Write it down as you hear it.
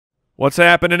What's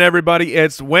happening, everybody?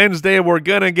 It's Wednesday. We're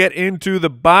going to get into the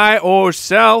buy or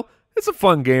sell. It's a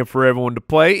fun game for everyone to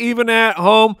play, even at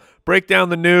home. Break down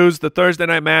the news, the Thursday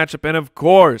night matchup, and, of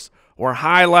course, we're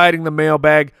highlighting the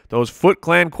mailbag, those Foot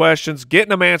Clan questions, getting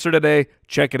them answered today.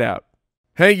 Check it out.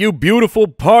 Hey, you beautiful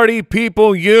party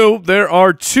people, there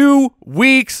are 2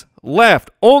 weeks left.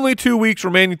 Only 2 weeks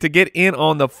remaining to get in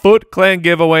on the Foot Clan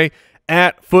giveaway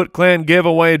at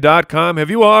footclangiveaway.com. Have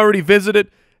you already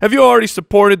visited? Have you already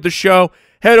supported the show?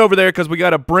 Head over there because we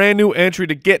got a brand new entry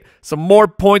to get some more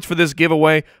points for this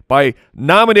giveaway by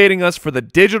nominating us for the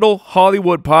Digital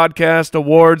Hollywood Podcast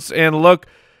Awards. And look,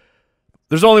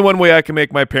 there's only one way I can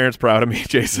make my parents proud of me,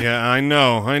 Jason. Yeah, I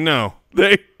know. I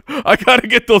got to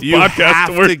get those podcast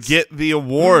awards. You have to get the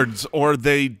awards or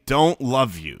they don't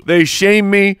love you. They shame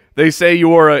me. They say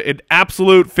you are an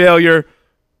absolute failure.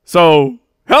 So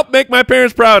help make my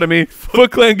parents proud of me.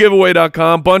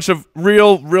 FootClanGiveaway.com. Bunch of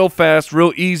real fast,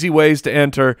 real easy ways to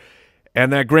enter.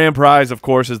 And that grand prize, of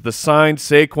course, is the signed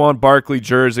Saquon Barkley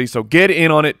jersey. So get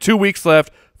in on it. 2 weeks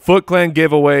left.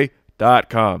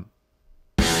 FootClanGiveaway.com.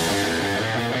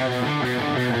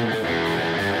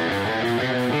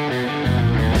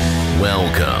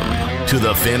 Welcome to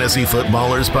the Fantasy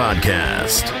Footballers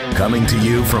Podcast, coming to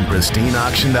you from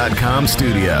PristineAuction.com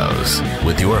studios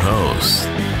with your hosts,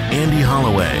 Andy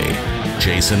Holloway,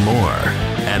 Jason Moore,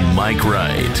 and Mike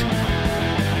Wright.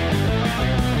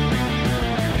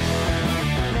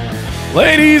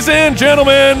 Ladies and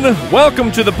gentlemen, welcome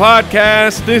to the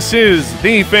podcast. This is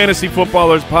the Fantasy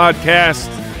Footballers Podcast.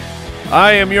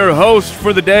 I am your host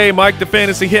for the day, Mike the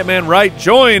Fantasy Hitman Wright,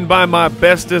 joined by my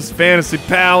bestest fantasy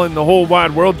pal in the whole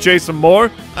wide world, Jason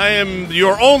Moore. I am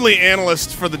your only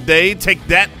analyst for the day. Take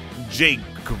that, Jay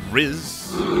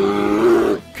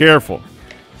Grizz. Careful.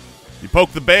 You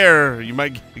poke the bear, you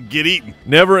might get eaten.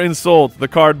 Never insult the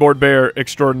cardboard bear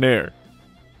extraordinaire,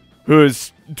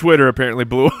 whose Twitter apparently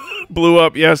blew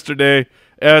up yesterday,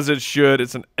 as it should.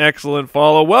 It's an excellent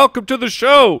follow. Welcome to the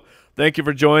show. Thank you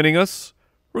for joining us.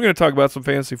 We're going to talk about some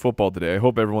fantasy football today. I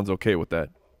hope everyone's okay with that.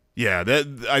 Yeah,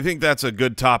 I think that's a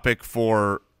good topic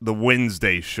for the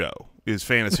Wednesday show, is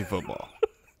fantasy football.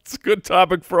 It's a good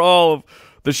topic for all of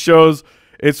the shows.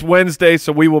 It's Wednesday,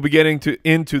 so we will be getting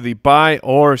into the buy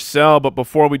or sell. But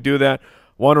before we do that, I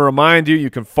want to remind you, you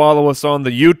can follow us on the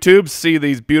YouTube, see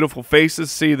these beautiful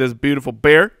faces, see this beautiful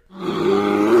bear.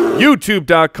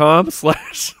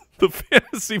 YouTube.com/the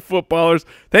Fantasy Footballers.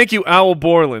 Thank you, Owl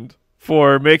Borland,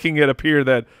 for making it appear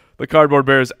that the cardboard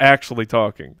bear is actually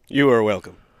talking. You are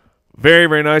welcome. Very,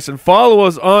 very nice. And follow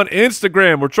us on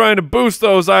Instagram. We're trying to boost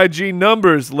those IG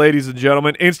numbers, ladies and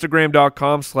gentlemen.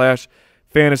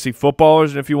 Instagram.com/Fantasy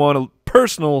Footballers. And if you want a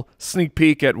personal sneak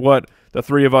peek at what the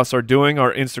three of us are doing,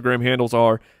 our Instagram handles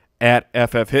are at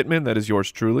FF Hitman. That is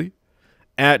yours truly.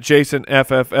 At Jason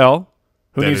FFL.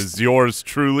 That is yours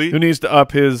truly. Who needs to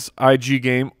up his IG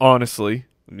game, honestly.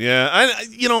 Yeah,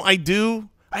 I do.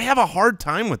 I have a hard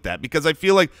time with that because I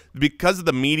feel like because of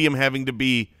the medium having to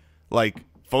be like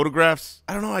photographs,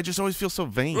 I don't know, I just always feel so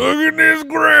vain. Look at this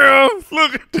graph.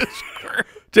 Look at this graph.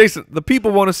 Jason, the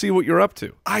people want to see what you're up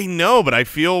to. I know, but I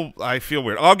feel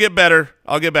weird. I'll get better,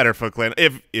 Foot Clan,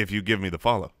 if you give me the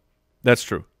follow. That's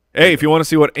true. Hey, if you want to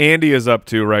see what Andy is up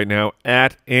to right now,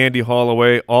 at Andy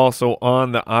Holloway, also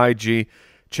on the IG,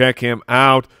 check him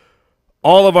out.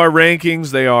 All of our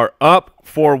rankings, they are up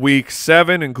for Week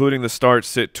 7, including the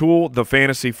start-sit tool,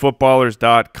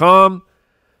 thefantasyfootballers.com.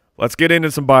 Let's get into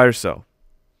some buy or sell.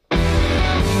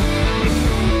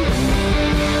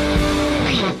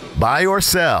 Buy or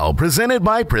sell, presented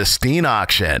by Pristine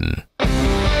Auction.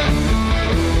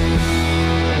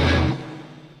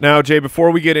 Now, Jay,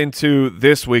 before we get into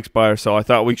this week's buy or sell, I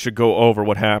thought we should go over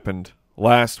what happened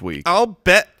last week. I'll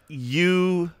bet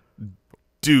you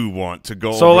do want to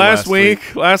go so over last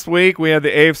week we had the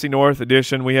AFC North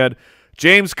edition. We had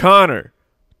James Conner,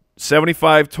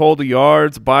 75 total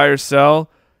yards, buy or sell.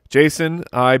 Jason,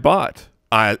 I bought.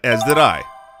 As did I,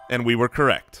 and we were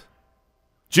correct.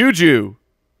 Juju,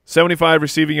 75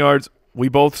 receiving yards, we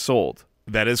both sold.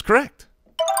 That is correct.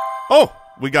 Oh,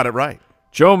 we got it right.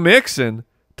 Joe Mixon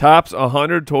tops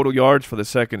 100 total yards for the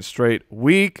second straight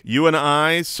week. You and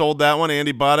I sold that one.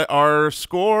 Andy bought it. Our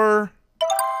score,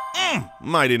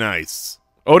 mighty nice.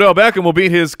 Odell Beckham will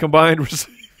beat his combined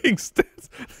receiving stats.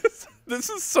 This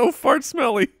is so fart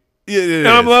smelly.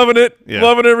 Yeah, I'm loving it. Yeah.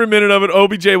 Loving every minute of it.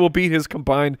 OBJ will beat his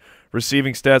combined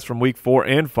receiving stats from Week 4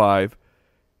 and 5.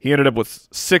 He ended up with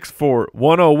 6 for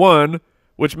 101,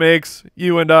 which makes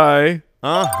you and I.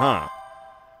 But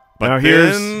now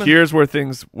here's where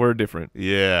things were different.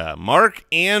 Yeah, Mark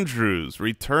Andrews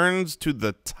returns to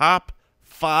the top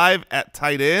 5 at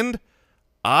tight end.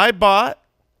 I bought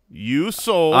You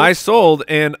sold. I sold,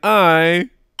 and I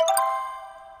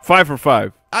 5 for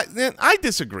 5. I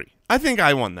disagree. I think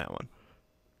I won that one.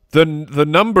 The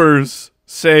numbers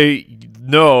say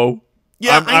no.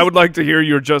 Yeah, I would like to hear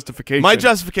your justification. My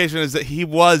justification is that he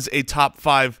was a top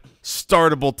 5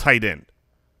 startable tight end.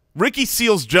 Ricky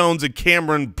Seals-Jones and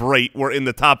Cameron Brate were in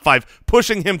the top 5,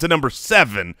 pushing him to number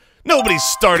 7. Nobody's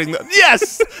starting.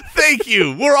 Yes, thank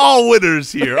you. We're all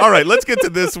winners here. All right, let's get to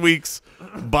this week's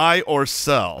buy or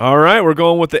sell. All right, we're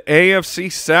going with the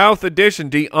AFC South edition.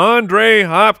 DeAndre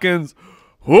Hopkins.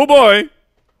 Oh, boy.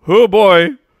 Oh,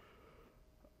 boy.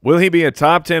 Will he be a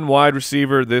top 10 wide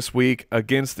receiver this week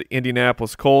against the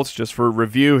Indianapolis Colts? Just for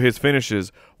review, his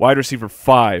finishes: wide receiver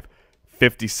 5,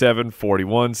 57,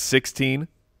 41, 16,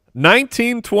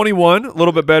 19, 21. A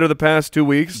little bit better the past 2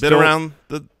 weeks. Been around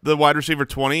the wide receiver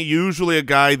 20. Usually a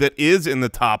guy that is in the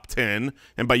top 10,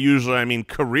 and by usually I mean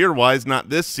career-wise, not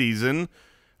this season.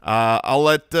 I'll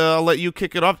let you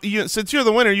kick it off. Since you're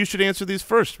the winner, you should answer these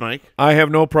first, Mike. I have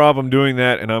no problem doing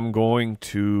that, and I'm going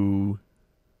to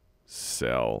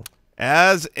sell.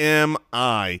 As am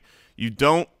I.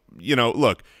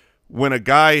 Look, when a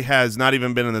guy has not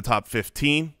even been in the top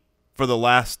 15 for the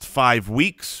last 5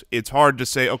 weeks, it's hard to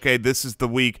say, okay, this is the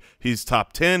week he's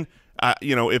top 10.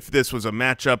 If this was a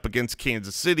matchup against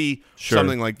Kansas City,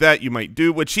 something like that, you might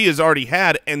do, which he has already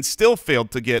had and still failed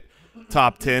to get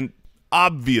top 10.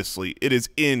 Obviously, it is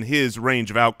in his range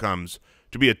of outcomes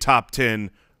to be a top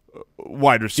 10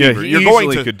 wide receiver. Yeah,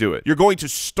 he could do it. You're going to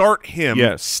start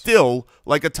him still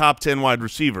like a top 10 wide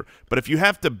receiver. But if you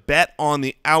have to bet on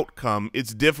the outcome,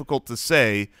 it's difficult to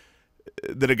say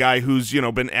that a guy who's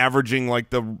been averaging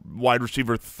like the wide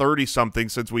receiver 30-something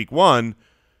since week 1,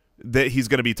 that he's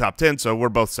going to be top 10. So we're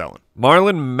both selling.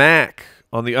 Marlon Mack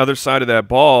on the other side of that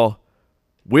ball.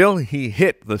 Will he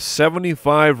hit the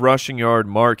 75 rushing yard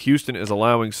mark? Houston is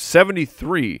allowing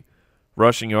 73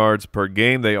 rushing yards per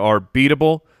game. They are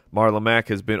beatable. Marlon Mack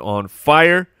has been on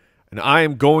fire, and I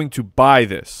am going to buy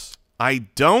this. I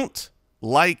don't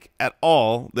like at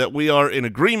all that we are in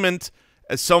agreement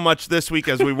as so much this week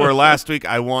as we were last week.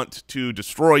 I want to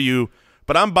destroy you,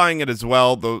 but I'm buying it as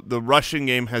well. The rushing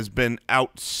game has been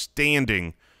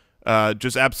outstanding,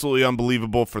 just absolutely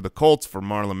unbelievable for the Colts, for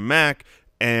Marlon Mack.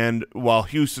 And while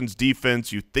Houston's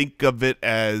defense, you think of it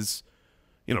as,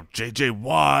 J.J.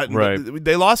 Watt. Right.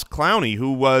 They lost Clowney,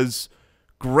 who was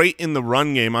great in the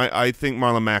run game. I think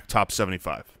Marlon Mack top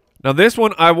 75. Now this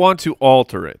one, I want to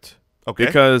alter it. Okay.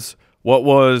 Because what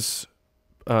was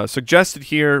suggested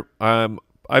here,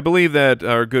 I believe that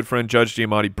our good friend Judge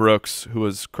Giamatti Brooks, who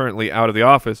is currently out of the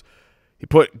office, he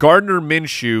put Gardner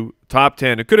Minshew top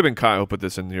 10. It could have been Kyle who put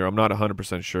this in here. I'm not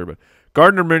 100% sure, but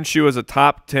Gardner Minshew is a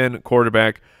top 10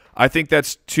 quarterback. I think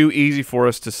that's too easy for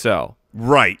us to sell.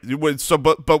 Right. So,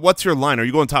 but what's your line? Are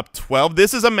you going top 12?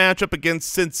 This is a matchup against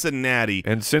Cincinnati.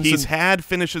 And he's had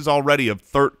finishes already of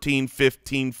 13,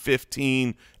 15,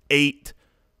 15, 8.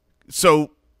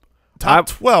 So top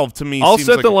 12 to me. I'll seems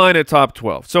set like the line at top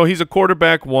 12. So he's a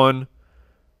quarterback 1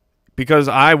 because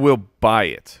I will buy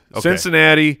it. Okay.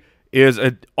 Cincinnati is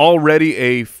already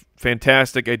a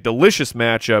fantastic, a delicious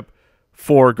matchup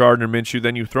for Gardner Minshew.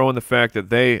 Then you throw in the fact that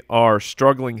they are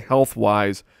struggling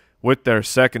health-wise with their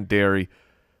secondary.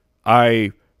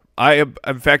 In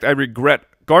fact, I regret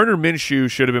Gardner Minshew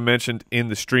should have been mentioned in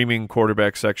the streaming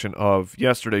quarterback section of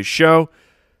yesterday's show.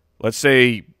 Let's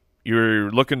say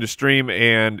you're looking to stream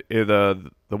and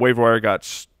the waiver wire got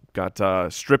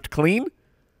stripped clean.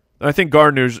 I think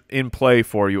Gardner's in play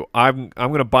for you. I'm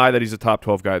going to buy that he's a top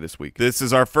 12 guy this week. This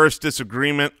is our first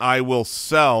disagreement. I will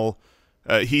sell.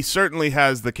 He certainly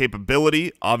has the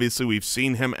capability. Obviously, we've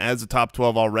seen him as a top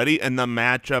 12 already, and the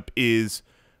matchup is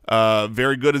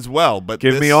very good as well. But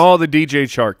give me all the DJ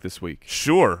Chark this week.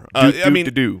 Sure.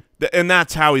 And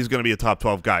that's how he's going to be a top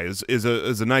 12 guy, is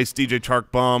a nice DJ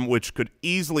Chark bomb, which could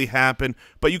easily happen.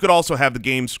 But you could also have the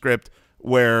game script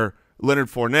where Leonard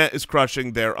Fournette is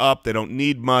crushing. They're up. They don't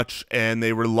need much, and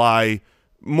they rely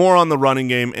more on the running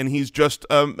game, and he's just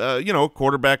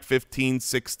quarterback 15,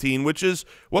 16, which is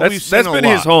what we've seen a lot. That's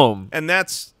been his home. And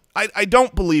that's I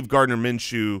don't believe Gardner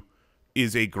Minshew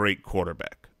is a great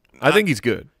quarterback. I think he's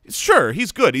good. Sure,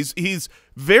 he's good. He's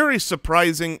very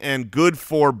surprising and good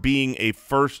for being a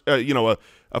first a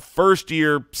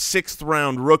first-year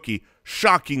 6th-round rookie.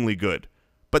 Shockingly good.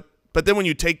 But then when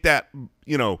you take that,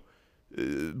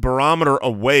 barometer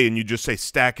away and you just say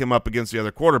stack him up against the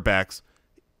other quarterbacks,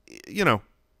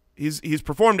 he's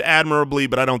performed admirably,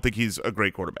 but I don't think he's a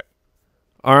great quarterback.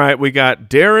 All right, we got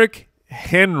Derrick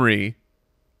Henry,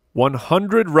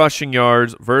 100 rushing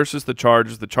yards versus the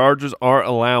Chargers. The Chargers are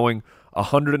allowing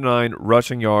 109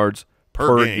 rushing yards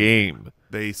per game.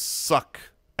 They suck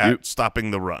at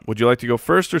stopping the run. Would you like to go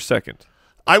first or second?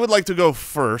 I would like to go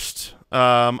first.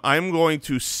 I'm going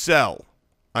to sell.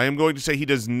 I am going to say he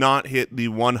does not hit the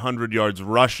 100 yards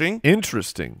rushing.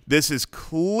 Interesting. This is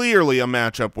clearly a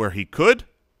matchup where he could.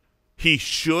 He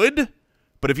should.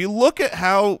 But if you look at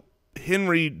how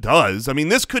Henry does, I mean,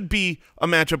 this could be a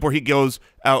matchup where he goes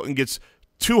out and gets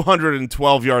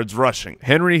 212 yards rushing.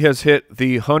 Henry has hit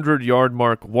the 100-yard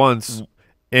mark once,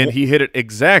 and he hit it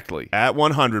exactly. At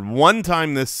 100. One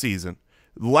time this season.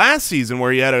 Last season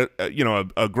where he had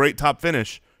a great top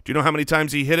finish, do you know how many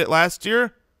times he hit it last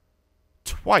year?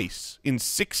 Twice. In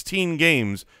 16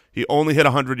 games, he only hit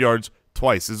 100 yards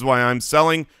twice. This is why I'm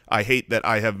selling. I hate that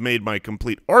I have made my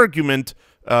complete argument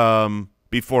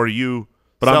before you.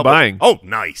 But I'm buying. Oh,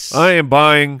 nice. I am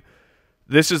buying.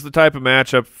 This is the type of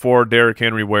matchup for Derrick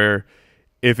Henry where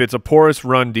if it's a porous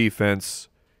run defense,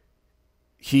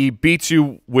 he beats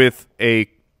you with a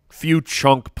few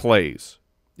chunk plays.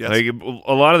 Yes. Like,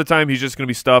 a lot of the time he's just going to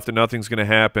be stuffed and nothing's going to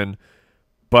happen.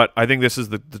 But I think this is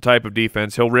the type of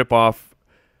defense. He'll rip off,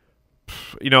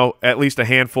 at least a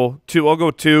handful. I'll go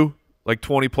two, like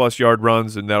 20-plus yard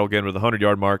runs, and that'll get him to the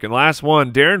 100-yard mark. And last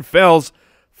one, Darren Fells,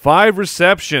 5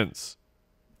 receptions.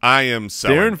 I am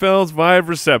selling. Darren Fells, 5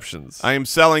 receptions. I am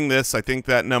selling this. I think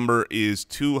that number is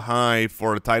too high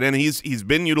for a tight end. He's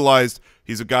been utilized.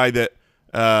 He's a guy that,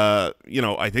 I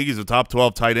think he's a top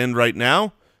 12 tight end right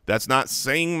now. That's not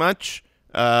saying much.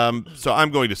 So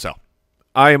I'm going to sell.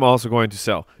 I am also going to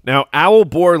sell. Now, Owl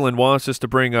Borland wants us to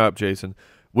bring up, Jason,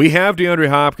 we have DeAndre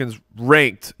Hopkins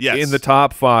ranked in the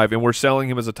top 5, and we're selling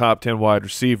him as a top 10 wide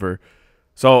receiver.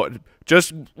 So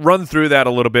just run through that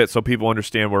a little bit so people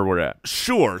understand where we're at.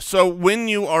 Sure. So when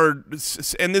you are –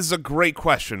 and this is a great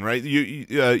question, right?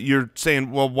 You're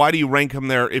saying, well, why do you rank him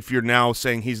there if you're now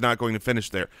saying he's not going to finish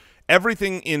there?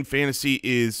 Everything in fantasy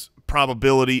is –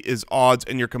 probability, is odds,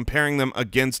 and you're comparing them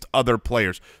against other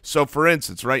players. So, for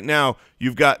instance, right now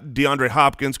you've got DeAndre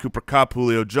Hopkins, Cooper Kupp,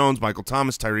 Julio Jones, Michael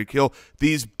Thomas, Tyreek Hill,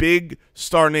 these big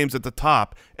star names at the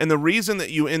top. And the reason that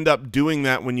you end up doing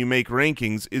that when you make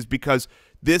rankings is because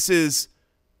this is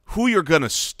who you're going to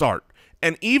start.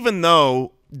 And even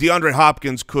though DeAndre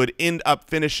Hopkins could end up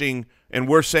finishing, and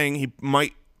we're saying he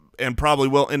might and probably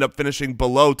will end up finishing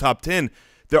below top 10,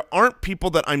 there aren't people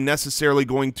that I'm necessarily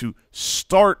going to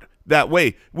start that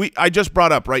way. I just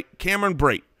brought up, right, Cameron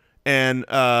Brate and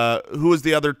who was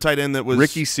the other tight end that was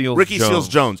Ricky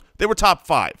Seals-Jones. They were top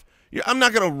 5. I'm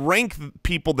not going to rank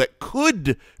people that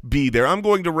could be there. I'm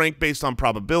going to rank based on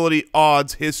probability,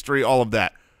 odds, history, all of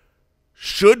that.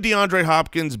 Should DeAndre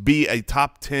Hopkins be a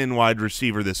top 10 wide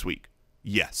receiver this week?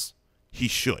 Yes, he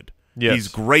should. Yes. He's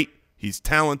great. He's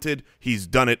talented. He's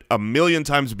done it a million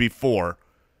times before.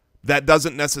 That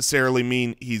doesn't necessarily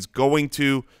mean he's going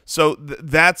to. So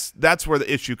that's where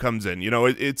the issue comes in.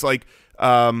 It's like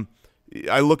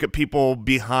I look at people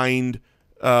behind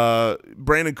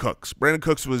Brandon Cooks. Brandon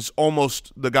Cooks was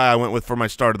almost the guy I went with for my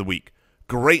start of the week.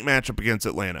 Great matchup against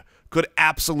Atlanta. Could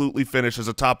absolutely finish as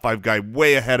a top 5 guy,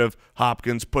 way ahead of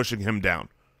Hopkins, pushing him down.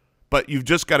 But you've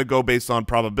just got to go based on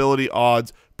probability,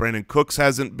 odds. Brandon Cooks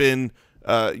hasn't been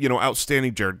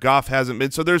outstanding. Jared Goff hasn't been.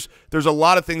 So there's a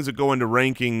lot of things that go into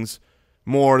rankings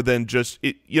more than just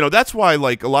it. That's why,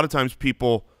 like, a lot of times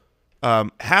people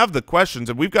have the questions,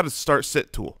 and we've got to start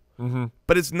sit tool. Mm-hmm.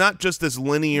 But it's not just this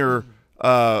linear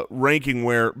ranking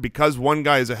where because one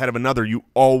guy is ahead of another, you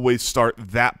always start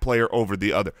that player over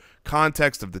the other.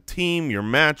 Context of the team, your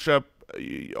matchup,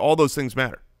 all those things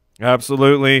matter.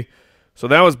 Absolutely. So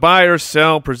that was Buy or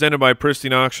Sell, presented by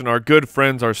Pristine Auction, our good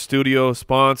friends, our studio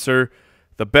sponsor,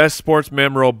 the best sports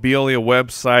memorabilia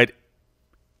website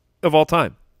of all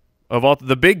time.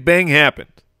 The Big Bang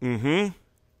happened. Mm-hmm.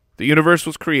 The universe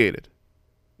was created.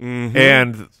 Mm-hmm.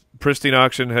 And Pristine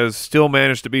Auction has still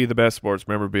managed to be the best sports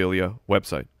memorabilia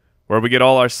website, where we get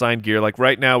all our signed gear. Like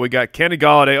right now, we got Kenny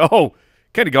Golladay. Oh,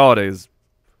 Kenny Golladay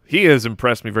he has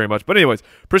impressed me very much. But anyways,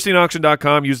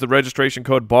 pristineauction.com. Use the registration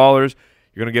code BALLERS.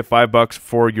 You're going to get $5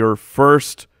 for your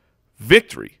first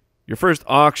victory, your first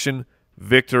auction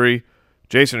victory.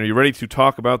 Jason, are you ready to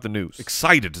talk about the news?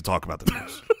 Excited to talk about the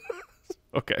news.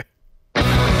 Okay.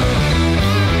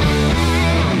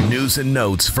 News and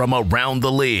notes from around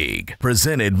the league,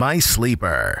 presented by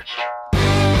Sleeper.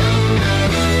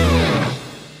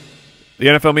 The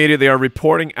NFL media, they are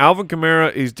reporting Alvin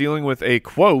Kamara is dealing with a,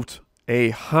 quote,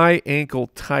 a high ankle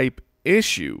type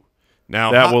issue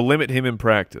now that will limit him in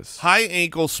practice. High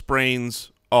ankle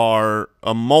sprains are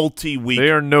a multi-week. They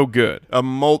are no good.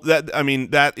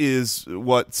 That is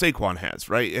what Saquon has,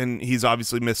 right? And he's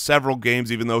obviously missed several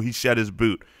games, even though he shed his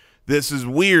boot. This is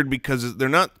weird because they're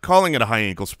not calling it a high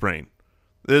ankle sprain.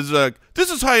 This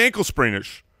is high ankle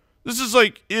sprainish. This is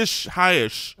like ish,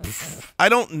 high-ish. I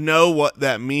don't know what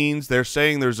that means. They're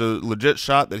saying there's a legit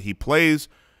shot that he plays.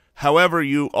 However,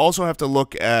 you also have to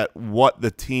look at what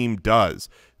the team does.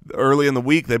 Early in the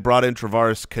week, they brought in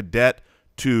Travaris Cadet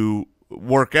to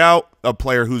work out, a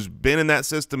player who's been in that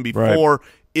system before. Right.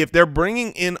 If they're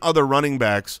bringing in other running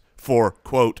backs for,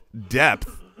 quote,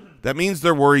 depth, that means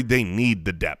they're worried they need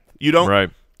the depth. You don't right.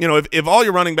 You know, if all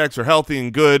your running backs are healthy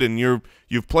and good and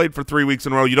you've played for 3 weeks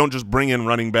in a row, you don't just bring in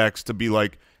running backs to be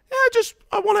like,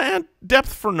 I want to add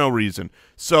depth for no reason.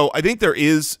 So I think there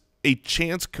is a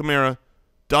chance Kamara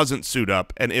doesn't suit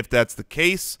up, and if that's the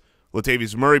case,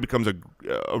 Latavius Murray becomes a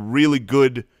really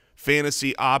good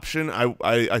fantasy option.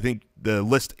 I think the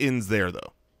list ends there,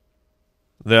 though.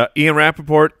 The Ian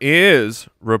Rappaport is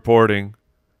reporting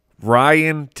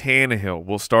Ryan Tannehill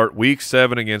will start Week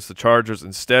 7 against the Chargers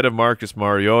instead of Marcus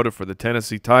Mariota for the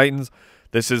Tennessee Titans.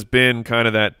 This has been kind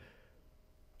of that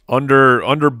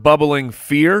under bubbling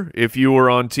fear if you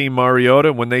were on Team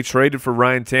Mariota when they traded for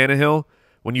Ryan Tannehill.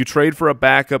 When you trade for a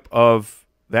backup of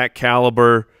that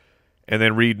caliber and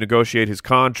then renegotiate his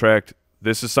contract,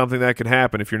 this is something that could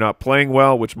happen if you're not playing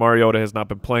well, which Mariota has not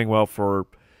been playing well for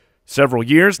several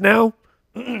years now.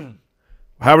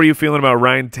 How are you feeling about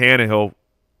Ryan Tannehill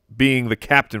being the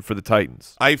captain for the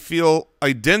Titans? I feel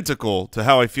identical to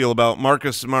how I feel about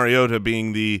Marcus Mariota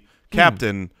being the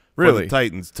captain for the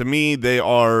Titans. To me, they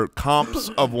are comps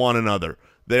of one another.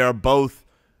 They are both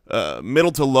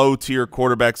middle to low tier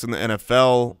quarterbacks in the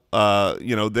NFL.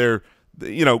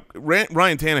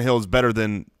 Ryan Tannehill is better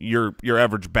than your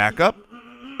average backup,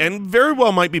 and very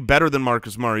well might be better than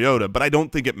Marcus Mariota. But I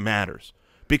don't think it matters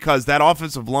because that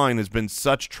offensive line has been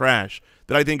such trash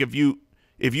that I think if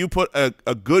you put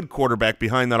a good quarterback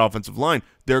behind that offensive line,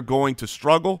 they're going to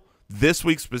struggle. This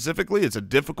week specifically, it's a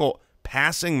difficult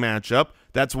passing matchup.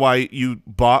 That's why you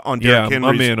bought on Derrick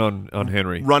Henry's I'm in on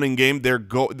Henry running game. They're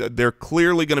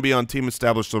clearly going to be on team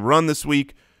established to run this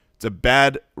week. It's a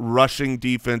bad rushing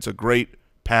defense, a great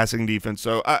passing defense.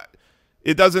 So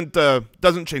it doesn't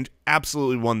change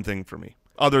absolutely one thing for me,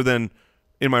 other than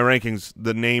in my rankings,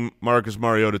 the name Marcus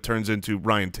Mariota turns into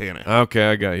Ryan Tannehill.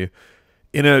 Okay, I got you.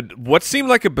 In what seemed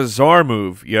like a bizarre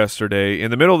move yesterday,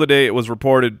 in the middle of the day, it was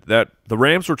reported that the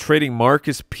Rams were trading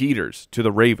Marcus Peters to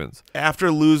the Ravens.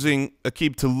 After losing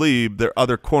Aqib Talib, their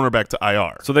other cornerback, to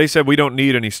IR. So they said, we don't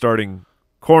need any starting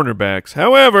cornerbacks.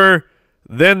 However,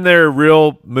 then their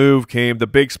real move came. The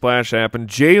big splash happened.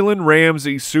 Jalen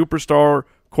Ramsey, superstar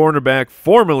cornerback,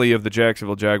 formerly of the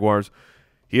Jacksonville Jaguars.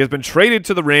 He has been traded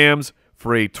to the Rams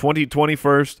for a 2020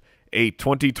 first, a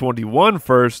 2021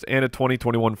 first, and a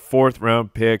 2021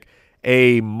 fourth-round pick.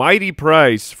 A mighty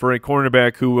price for a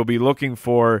cornerback who will be looking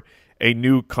for a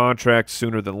new contract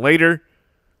sooner than later.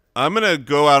 I'm going to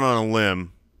go out on a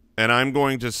limb, and I'm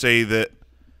going to say that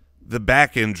the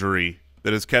back injury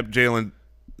that has kept Jalen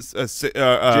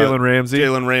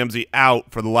Ramsey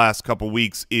out for the last couple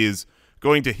weeks is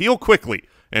going to heal quickly,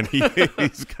 and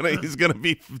he's gonna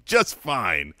be just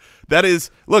fine. That is,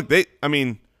 look,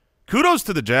 kudos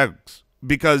to the Jags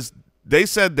because they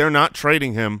said they're not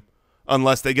trading him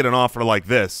unless they get an offer like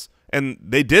this, and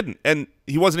they didn't, and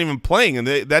he wasn't even playing, and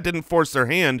that didn't force their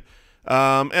hand.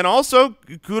 And also,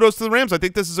 kudos to the Rams. I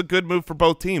think this is a good move for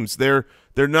both teams. They're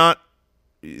not.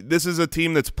 This is a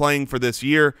team that's playing for this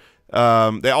year.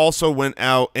 They also went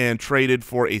out and traded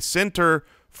for a center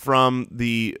from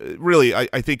the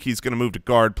I think he's going to move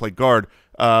to play guard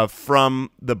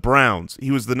from the Browns.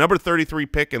 He was the number 33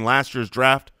 pick in last year's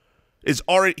draft.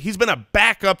 He's been a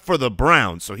backup for the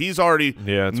Browns, so he's already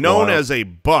known as a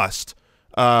bust.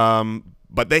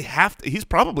 But he's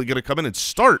probably going to come in and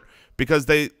start because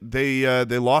they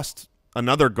lost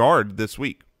another guard this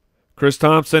week. Chris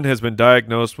Thompson has been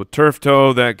diagnosed with turf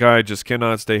toe. That guy just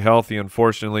cannot stay healthy,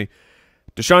 unfortunately.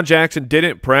 Deshaun Jackson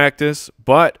didn't practice,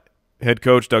 but head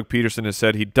coach Doug Peterson has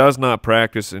said he does not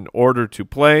practice in order to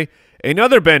play.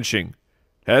 Another benching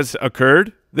has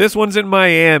occurred. This one's in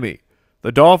Miami.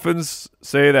 The Dolphins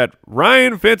say that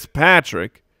Ryan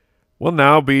Fitzpatrick will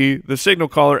now be the signal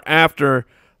caller after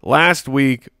last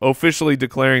week officially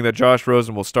declaring that Josh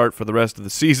Rosen will start for the rest of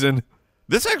the season.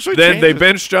 This actually then they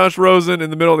benched Josh Rosen in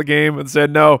the middle of the game and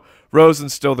said, no,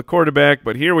 Rosen's still the quarterback,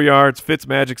 but here we are. It's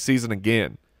Fitzmagic season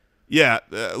again. Yeah,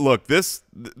 look, this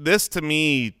to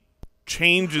me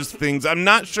changes things. I'm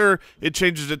not sure it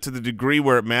changes it to the degree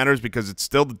where it matters because it's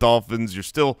still the Dolphins. You're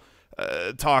still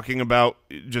talking about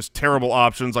just terrible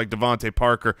options like Devontae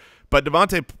Parker. But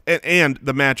Devontae and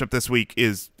the matchup this week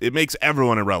it makes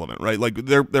everyone irrelevant, right? Like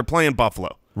they're playing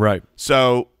Buffalo. Right.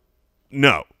 So,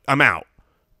 no, I'm out.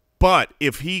 But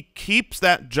if he keeps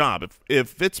that job,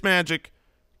 if Fitzmagic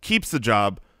keeps the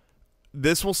job,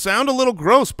 this will sound a little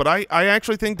gross, but I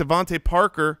actually think Devontae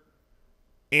Parker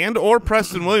or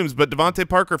Preston Williams, but Devontae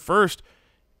Parker first,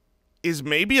 is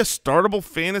maybe a startable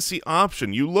fantasy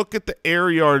option. You look at the air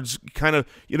yards, kind of,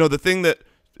 the thing that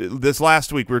this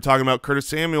last week we were talking about, Curtis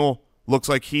Samuel looks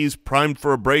like he's primed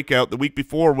for a breakout. The week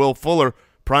before, Will Fuller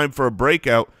primed for a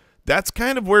breakout. That's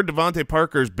kind of where Devontae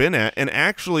Parker's been at, and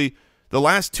actually the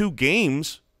last 2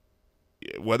 games,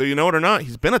 whether you know it or not,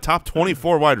 he's been a top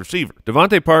 24 wide receiver.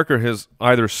 Devontae Parker has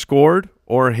either scored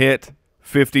or hit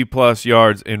 50-plus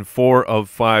yards in 4 of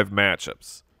 5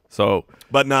 matchups.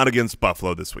 But not against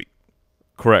Buffalo this week.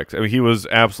 Correct. I mean, he was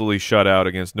absolutely shut out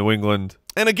against New England.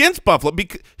 And against Buffalo,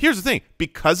 here's the thing.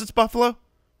 Because it's Buffalo,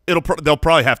 they'll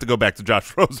probably have to go back to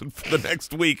Josh Rosen for the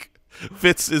next week.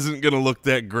 Fitz isn't going to look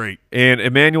that great. And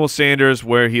Emmanuel Sanders,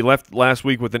 where he left last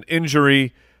week with an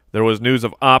injury, there was news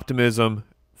of optimism,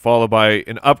 followed by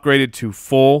an upgraded to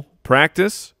full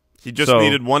practice. He just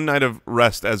needed 1 night of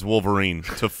rest as Wolverine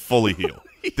to fully heal.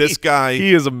 This guy,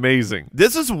 he is amazing.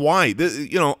 This is why,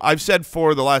 I've said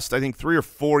for the last, I think, 3 or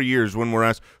 4 years when we're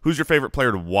asked, who's your favorite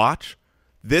player to watch?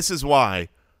 This is why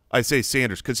I say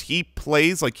Sanders, because he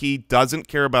plays like he doesn't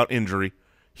care about injury.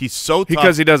 He's so tough.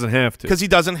 Because he doesn't have to. Because he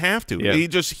doesn't have to. Yeah. He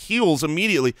just heals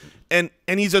immediately. And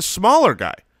he's a smaller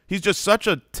guy. He's just such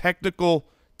a technical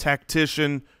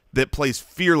tactician that plays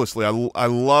fearlessly. I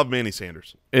love Manny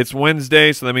Sanders. It's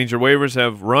Wednesday, so that means your waivers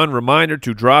have run. Reminder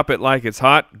to drop it like it's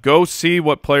hot. Go see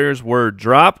what players were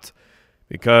dropped,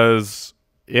 because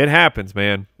it happens,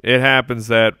 man. It happens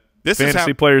that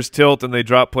fantasy players tilt and they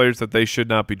drop players that they should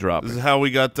not be dropping. This is how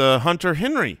we got Hunter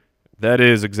Henry. That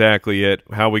is exactly it,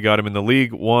 how we got him in the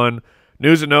League One.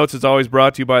 News and Notes is always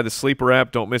brought to you by the Sleeper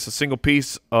app. Don't miss a single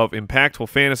piece of impactful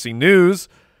fantasy news,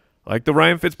 like the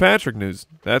Ryan Fitzpatrick news.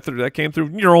 That came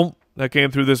through. That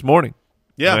came through this morning.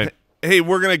 Yeah. Right. Hey,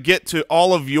 we're going to get to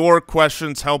all of your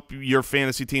questions, help your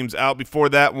fantasy teams out. Before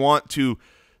that, want to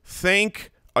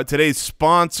thank today's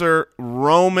sponsor,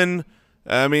 Roman.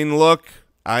 I mean, look,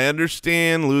 I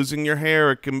understand losing your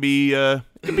hair. It can be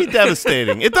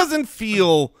devastating. It doesn't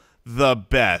feel the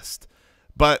best.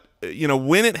 But,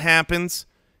 when it happens,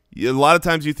 a lot of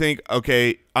times you think,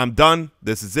 okay, I'm done.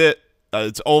 This is it.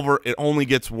 It's over. It only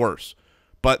gets worse.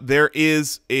 But there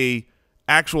is a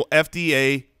actual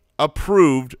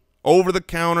FDA-approved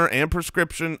over-the-counter and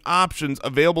prescription options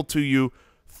available to you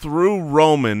through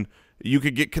Roman. You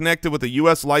could get connected with a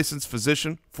U.S. licensed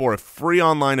physician for a free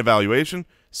online evaluation.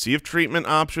 See if treatment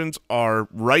options are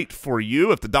right for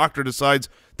you. If the doctor decides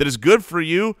that it's good for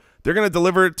you, they're going to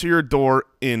deliver it to your door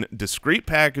in discreet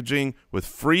packaging with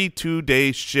free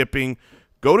 2-day shipping.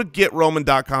 Go to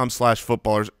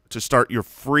GetRoman.com/footballers to start your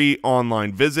free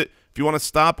online visit. If you want to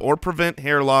stop or prevent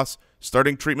hair loss,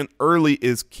 starting treatment early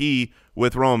is key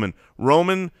with Roman.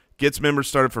 Roman gets members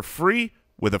started for free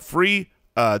with a free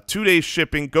 2-day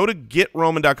shipping. Go to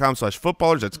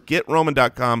GetRoman.com/footballers. That's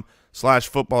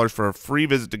GetRoman.com/footballers for a free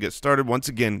visit to get started. Once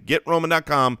again,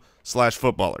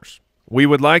 GetRoman.com/footballers. We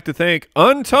would like to thank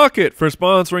Untuck It for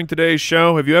sponsoring today's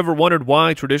show. Have you ever wondered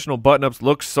why traditional button-ups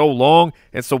look so long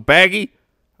and so baggy?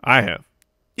 I have.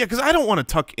 Yeah, because I don't want to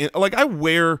tuck in. Like, I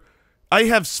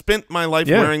have spent my life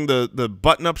wearing the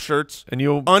button-up shirts and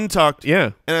you untucked,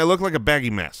 and I look like a baggy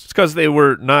mess. It's because they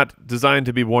were not designed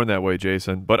to be worn that way,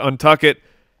 Jason. But Untuck It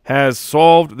has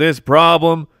solved this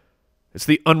problem. It's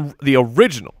the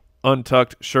original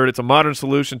untucked shirt. It's a modern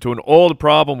solution to an old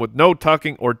problem with no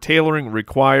tucking or tailoring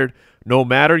required. No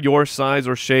matter your size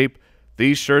or shape,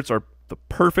 these shirts are the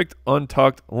perfect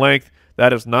untucked length.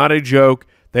 That is not a joke.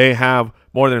 They have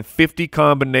more than 50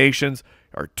 combinations.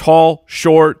 Are tall,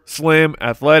 short, slim,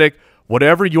 athletic,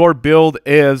 whatever your build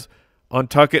is,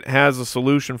 Untuck It has a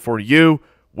solution for you.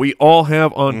 We all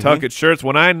have Untuck It shirts.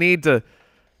 When I need to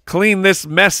clean this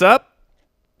mess up,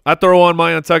 I throw on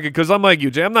my Untuck It because I'm like you,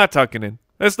 Jay. I'm not tucking in.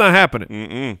 That's not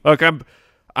happening. Look, I'm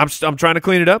trying to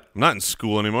clean it up. I'm not in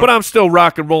school anymore. But I'm still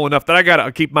rock and roll enough that I got to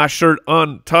keep my shirt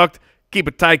untucked, keep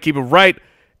it tight, keep it right.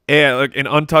 And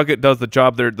Untuck It does the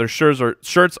job. Their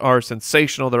shirts are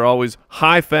sensational. They're always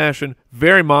high fashion,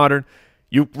 very modern.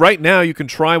 Right now you can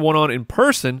try one on in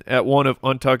person at one of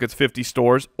Untuck It's 50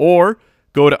 stores, or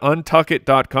go to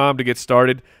untuckit.com to get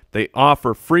started. They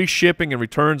offer free shipping and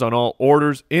returns on all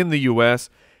orders in the U.S.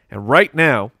 And right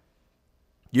now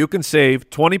you can save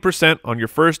 20% on your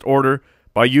first order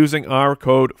by using our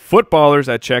code FOOTBALLERS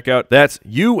at checkout. That's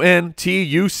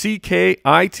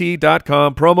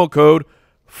UNTUCKIT.com, promo code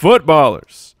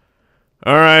FOOTBALLERS.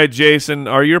 All right, Jason,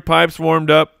 are your pipes warmed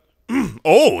up?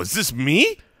 Oh, is this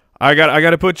me? I got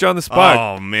to put you on the spot.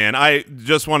 Oh, man, I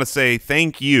just want to say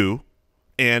thank you,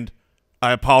 and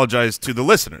I apologize to the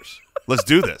listeners. Let's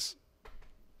do this.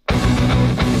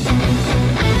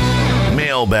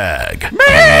 Mailbag.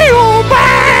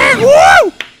 Mailbag!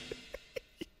 Woo!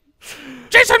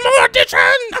 Jason Moore edition!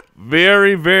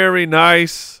 Very, very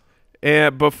nice.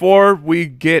 And before we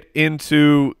get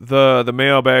into the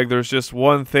mailbag, there's just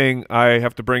one thing I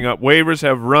have to bring up. Waivers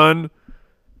have run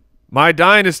my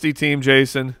dynasty team,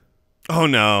 Jason. Oh,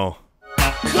 no.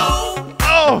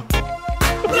 Oh!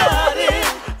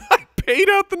 I paid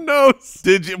out the nose.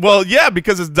 Did you? Well, yeah,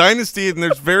 because it's dynasty and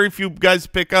there's very few guys to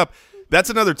pick up. That's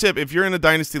another tip. If you're in a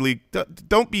dynasty league,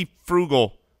 don't be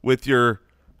frugal with your...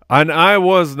 And I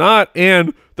was not.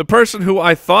 And the person who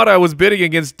I thought I was bidding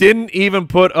against didn't even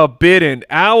put a bid in.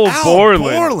 Al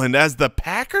Borland as the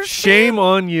Packers? Shame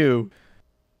on you.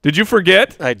 Did you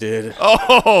forget? I did.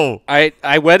 Oh.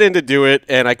 I went in to do it,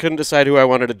 and I couldn't decide who I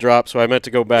wanted to drop, so I meant to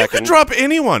go back. You could drop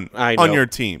anyone I know. on your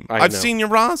team. I've seen your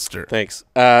roster. Thanks.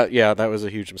 Yeah, that was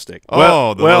a huge mistake.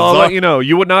 Well, I'll let you know.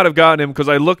 You would not have gotten him because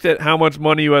I looked at how much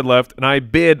money you had left, and I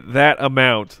bid that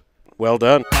amount. Well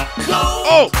done.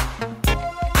 Oh!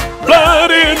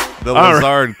 Blood in! The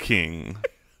Lazard King.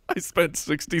 I spent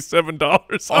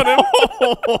 $67 on him.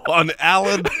 On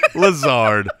Alan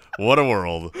Lazard. What a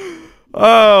world.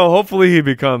 Oh, hopefully he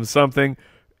becomes something.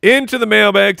 Into the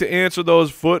mailbag to answer those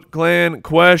Foot Clan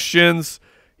questions.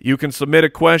 You can submit a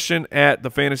question at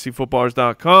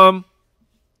thefantasyfootballers.com.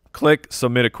 Click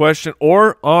Submit a Question,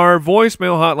 or our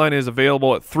voicemail hotline is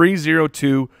available at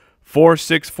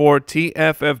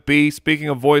 302-464-TFFB. Speaking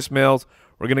of voicemails,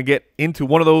 we're going to get into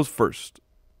one of those first.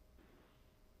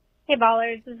 Hey,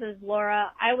 Ballers. This is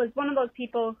Laura. I was one of those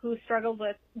people who struggled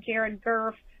with Jared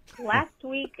Goff. Last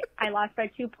week, I lost by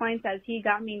 2 points as he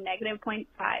got me negative -0.5.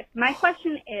 My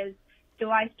question is, do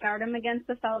I start him against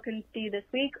the Falcons this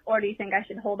week, or do you think I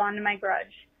should hold on to my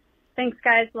grudge? Thanks,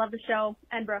 guys. Love the show.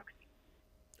 And Brooks.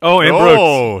 Oh, and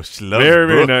Brooks. She loves very,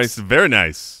 Brooks. very nice. Very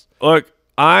nice. Look,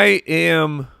 I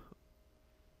am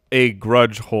a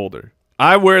grudge holder.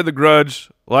 I wear the grudge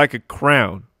like a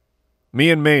crown. Me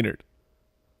and Maynard.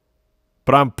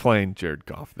 But I'm playing Jared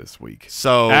Goff this week.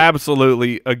 So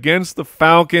absolutely. Against the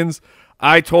Falcons,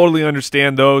 I totally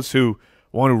understand those who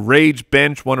want to rage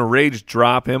bench, want to rage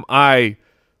drop him. I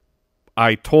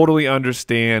totally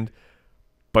understand.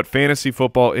 But fantasy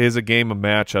football is a game of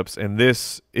matchups, and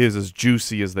this is as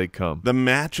juicy as they come. The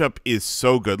matchup is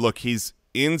so good. Look, he's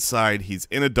inside. He's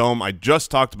in a dome. I just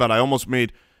talked about I almost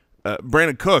made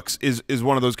Brandon Cooks is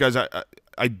one of those guys.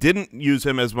 I didn't use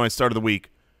him as my start of the week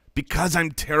because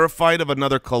I'm terrified of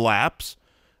another collapse.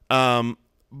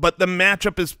 But the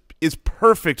matchup is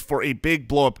perfect for a big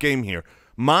blow-up game here.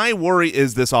 My worry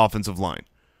is this offensive line.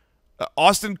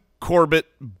 Austin Corbett,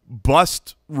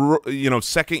 bust,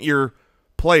 second-year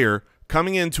player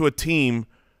coming into a team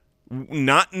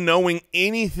not knowing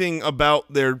anything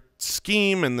about their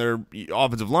scheme and their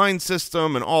offensive line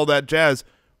system and all that jazz,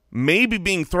 maybe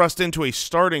being thrust into a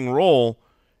starting role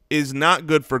is not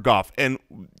good for Goff. And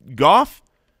Goff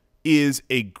is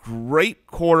a great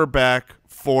quarterback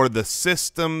for the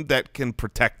system that can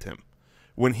protect him.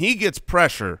 When he gets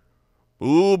pressure,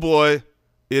 oh boy,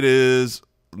 it is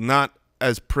not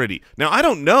as pretty. Now, I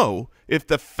don't know if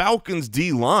the Falcons'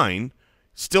 D-line,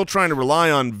 still trying to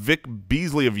rely on Vic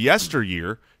Beasley of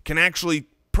yesteryear, can actually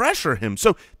pressure him.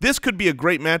 So this could be a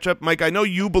great matchup. Mike, I know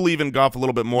you believe in Goff a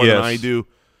little bit more than I do.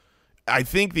 I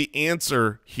think the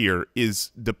answer here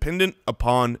is dependent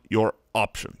upon your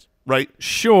options, right?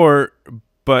 Sure,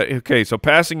 but okay, so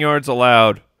passing yards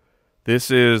allowed, this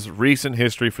is recent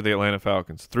history for the Atlanta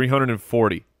Falcons.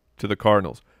 340 to the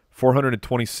Cardinals,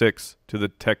 426 to the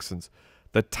Texans.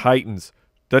 The Titans,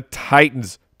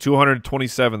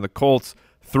 227. The Colts,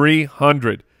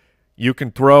 300. You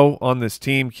can throw on this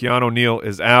team. Keanu Neal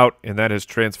is out, and that has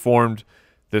transformed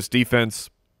this defense,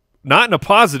 not in a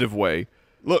positive way.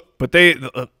 Look, but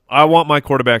I want my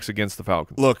quarterbacks against the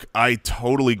Falcons. Look, I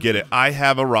totally get it. I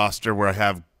have a roster where I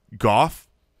have Goff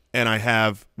and I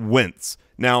have Wentz.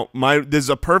 Now, this is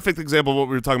a perfect example of what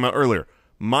we were talking about earlier.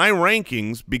 My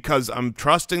rankings, because I'm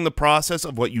trusting the process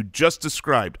of what you just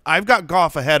described, I've got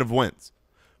Goff ahead of Wentz.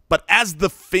 But as the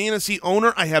fantasy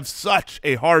owner, I have such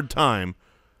a hard time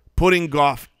putting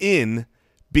Goff in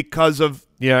because of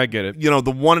I get it. The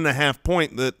 1.5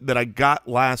 point that I got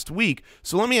last week.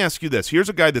 So let me ask you this. Here's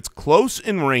a guy that's close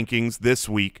in rankings this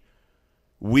week.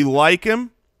 We like him,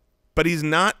 but he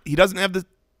doesn't have the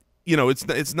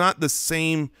it's not the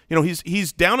same,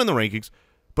 he's down in the rankings.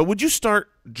 But would you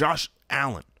start Josh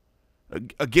Allen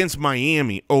against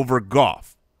Miami over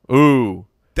Goff? Ooh.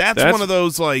 That's one of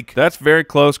those that's very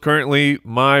close. Currently,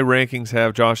 my rankings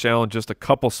have Josh Allen just a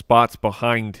couple spots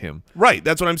behind him. Right,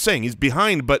 that's what I'm saying. He's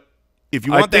behind, but if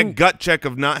you want that gut check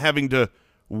of not having to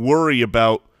worry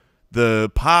about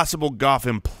the possible Goff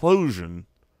implosion,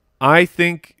 I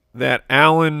think that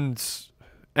Allen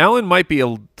might be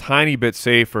a tiny bit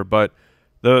safer, but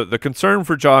the concern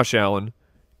for Josh Allen,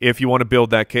 if you want to build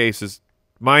that case, is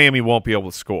Miami won't be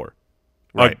able to score.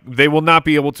 Right. They will not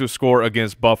be able to score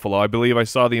against Buffalo. I believe I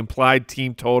saw the implied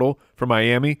team total for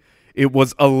Miami. It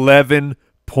was 11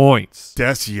 points.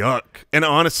 That's yuck. And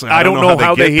honestly, I don't know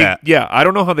how they get that. Yeah, I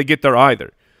don't know how they get there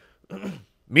either.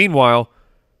 Meanwhile,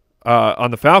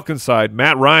 on the Falcons side,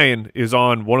 Matt Ryan is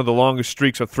on one of the longest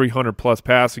streaks of 300-plus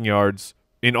passing yards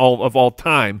in all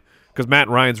time because Matt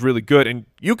Ryan's really good. And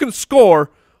you can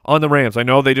score on the Rams. I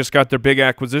know they just got their big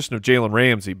acquisition of Jalen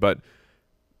Ramsey, but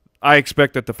I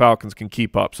expect that the Falcons can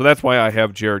keep up. So that's why I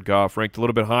have Jared Goff ranked a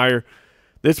little bit higher.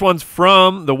 This one's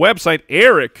from the website.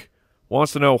 Eric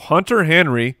wants to know Hunter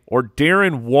Henry or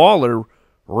Darren Waller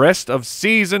rest of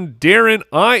season. Darren,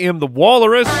 I am the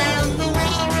Wallerus.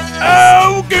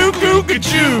 Oh, goo goo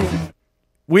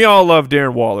We all love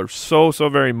Darren Waller so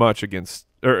very much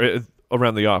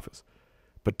around the office.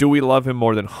 But do we love him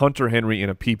more than Hunter Henry in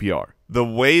a PPR? The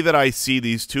way that I see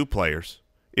these two players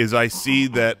is I see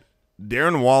that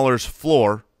Darren Waller's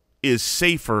floor is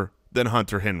safer than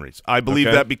Hunter Henry's. I believe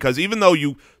that because even though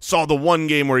you saw the one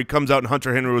game where he comes out and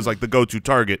Hunter Henry was like the go-to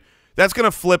target, that's going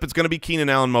to flip. It's going to be Keenan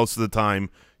Allen most of the time.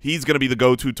 He's going to be the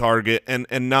go-to target and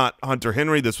not Hunter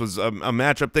Henry. This was a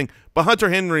matchup thing. But Hunter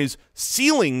Henry's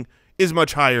ceiling is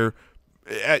much higher,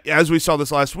 as we saw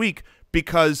this last week,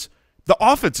 because the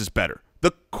offense is better.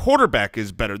 The quarterback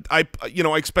is better. I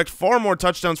expect far more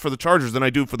touchdowns for the Chargers than I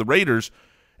do for the Raiders.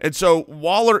 And so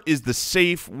Waller is the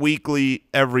safe weekly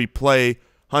every play.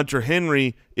 Hunter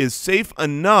Henry is safe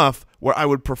enough where I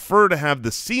would prefer to have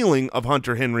the ceiling of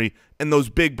Hunter Henry in those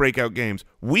big breakout games.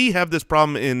 We have this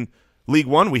problem in League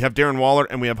One. We have Darren Waller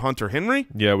and we have Hunter Henry.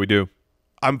 Yeah, we do.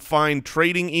 I'm fine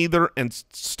trading either and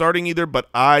starting either, but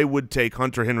I would take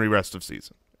Hunter Henry rest of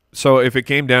season. So if it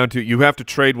came down to you have to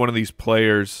trade one of these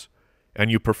players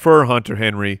and you prefer Hunter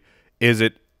Henry, is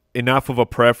it enough of a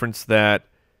preference that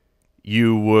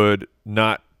you would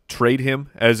not trade him,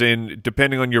 as in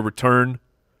depending on your return?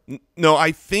 No,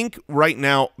 I think right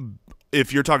now,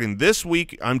 if you're talking this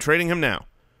week, I'm trading him now.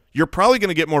 You're probably going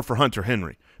to get more for Hunter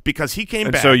Henry because he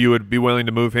came back. So you would be willing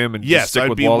to move him and just stick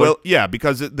with Waller? Waller? Yeah,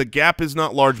 because the gap is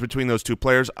not large between those two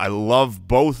players. I love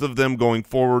both of them going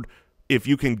forward. If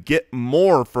you can get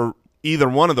more for either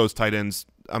one of those tight ends,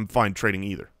 I'm fine trading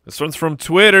either. This one's from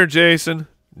Twitter, Jason.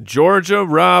 Georgia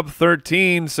Rob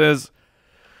 13 says,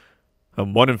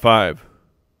 I'm 1-5.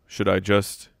 Should I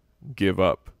just give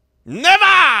up?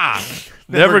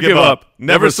 Never give up.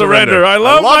 Never surrender. I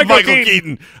love Michael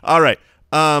Keaton. All right.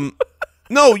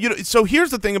 No, so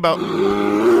here's the thing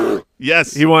about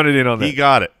yes, he wanted in on that. He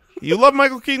got it. You love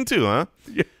Michael Keaton too, huh?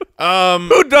 Yeah.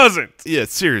 Who doesn't? Yeah,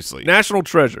 seriously. National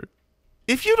treasure.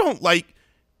 If you don't like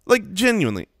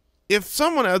genuinely, if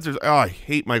someone out there's, I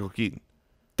hate Michael Keaton.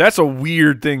 That's a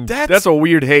weird thing. That's a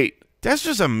weird hate. That's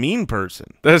just a mean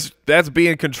person. That's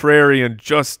being contrarian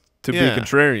just to be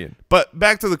contrarian. But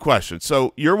back to the question.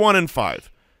 So you're 1-5.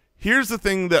 Here's the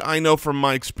thing that I know from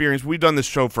my experience. We've done this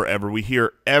show forever. We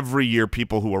hear every year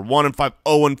people who are 1-5,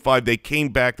 0-5. They came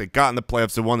back. They got in the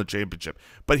playoffs. They won the championship.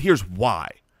 But here's why.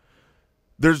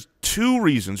 There's two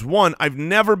reasons. One, I've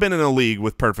never been in a league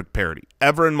with perfect parity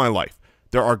ever in my life.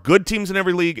 There are good teams in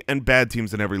every league and bad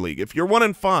teams in every league. If you're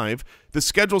 1-5, the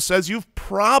schedule says you've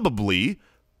probably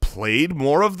played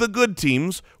more of the good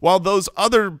teams while those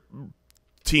other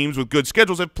teams with good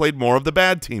schedules have played more of the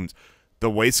bad teams. The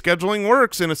way scheduling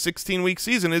works in a 16-week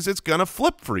season is it's going to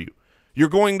flip for you. You're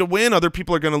going to win, other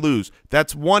people are going to lose.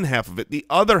 That's one half of it. The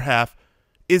other half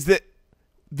is that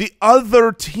the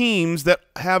other teams that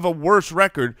have a worse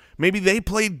record, maybe they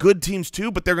played good teams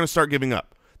too, but they're going to start giving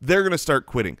up. They're going to start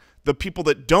quitting. The people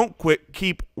that don't quit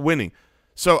keep winning.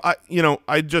 So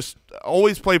I just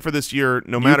always play for this year,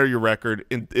 no matter your record,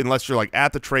 unless you're like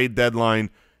at the trade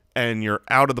deadline and you're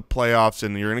out of the playoffs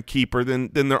and you're in a keeper. Then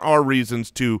there are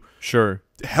reasons to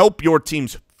help your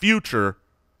team's future.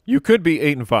 You could be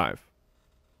 8-5.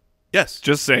 Yes,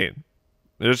 just saying.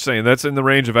 That's in the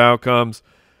range of outcomes.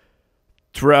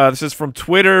 This is from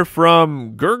Twitter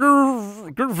from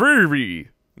Gerger.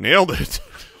 Nailed it.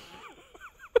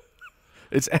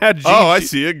 It's at G. Oh, I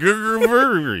see it.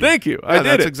 Thank you. I did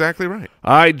that's it. Exactly right.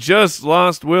 I just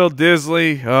lost Will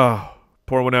Disley. Oh,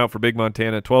 pour one out for Big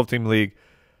Montana, 12-team league.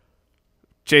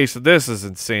 Jason, this is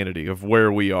insanity of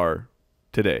where we are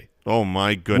today. Oh,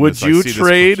 my goodness. Would you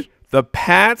trade the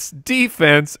Pats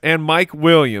defense and Mike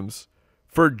Williams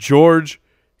for George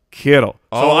Kittle?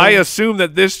 So I assume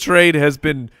that this trade has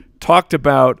been talked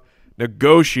about,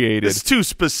 negotiated. It's too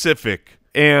specific.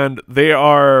 And they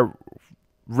are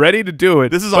ready to do it.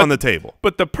 This is on the table.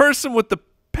 But the person with the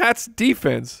Pat's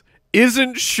defense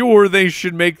isn't sure they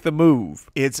should make the move.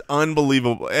 It's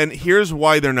unbelievable. And here's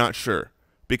why they're not sure.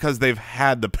 Because they've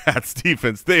had the Pats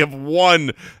defense. They have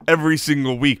won every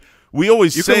single week. We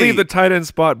always You say can leave the tight end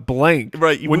spot blank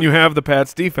right, when you have the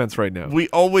Pats defense right now. We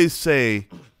always say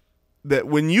that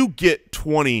when you get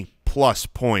 20-plus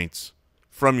points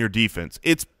from your defense,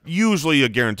 it's usually a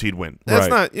guaranteed win. That's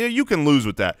not you can lose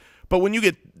with that. But when you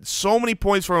get so many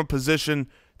points from a position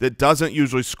that doesn't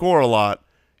usually score a lot,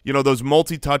 those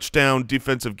multi-touchdown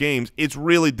defensive games, it's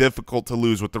really difficult to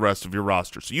lose with the rest of your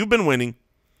roster. So you've been winning.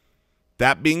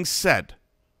 That being said,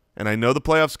 and I know the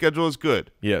playoff schedule is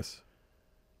good. Yes.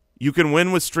 You can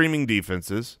win with streaming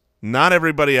defenses. Not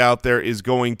everybody out there is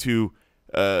going to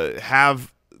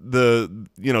have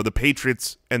the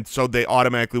Patriots, and so they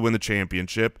automatically win the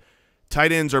championship.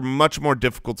 Tight ends are much more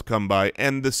difficult to come by,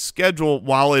 and the schedule,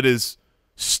 while it is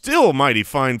still mighty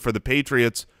fine for the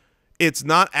Patriots, it's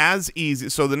not as easy.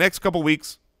 So the next couple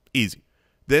weeks, easy.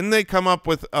 Then they come up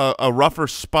with a rougher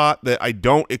spot that I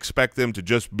don't expect them to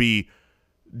just be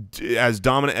as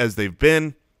dominant as they've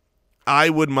been. I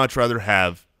would much rather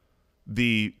have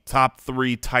the top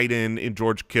 3 tight end in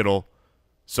George Kittle,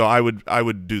 so I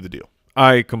would do the deal.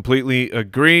 I completely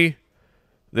agree.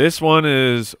 This one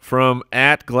is from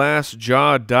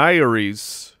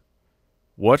 @GlassJawDiaries.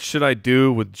 What should I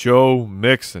do with Joe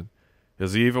Mixon?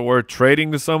 Is he even worth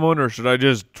trading to someone, or should I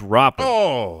just drop him?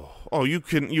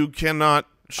 You cannot,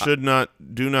 should not,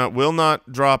 do not, will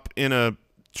not drop in a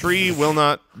tree, will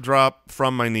not drop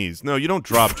from my knees. No, you don't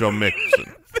drop Joe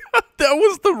Mixon. That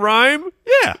was the rhyme?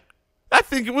 Yeah. I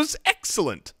think it was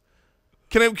excellent.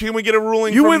 Can we get a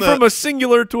ruling? You went from a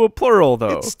singular to a plural,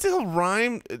 though. It still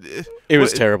rhymed. It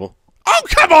was terrible. Oh,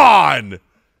 come on!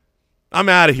 I'm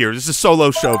out of here. This is a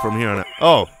solo show from here on out.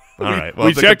 Oh, all right. Well,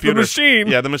 we checked the machine.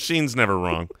 Yeah, the machine's never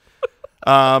wrong.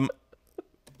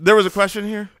 There was a question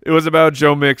here. It was about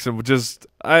Joe Mixon.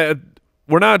 We're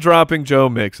not dropping Joe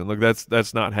Mixon. Look,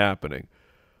 that's not happening.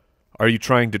 Are you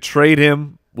trying to trade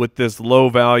him with this low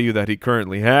value that he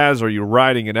currently has? Or are you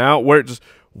riding it out?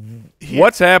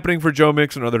 What's happening for Joe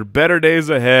Mixon? Are there better days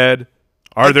ahead?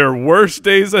 Are there worse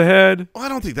days ahead? Well, I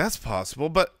don't think that's possible,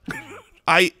 but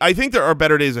I think there are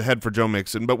better days ahead for Joe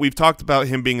Mixon, but we've talked about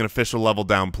him being an official level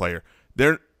down player.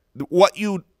 The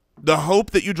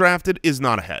hope that you drafted is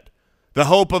not ahead. The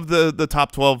hope of the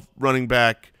top 12 running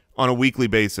back on a weekly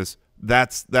basis,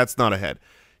 that's not ahead.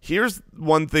 Here's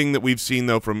one thing that we've seen,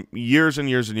 though, from years and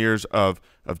years and years of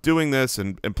doing this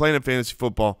and playing in fantasy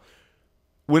football.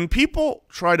 When people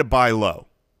try to buy low,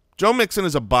 Joe Mixon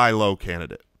is a buy low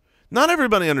candidate. Not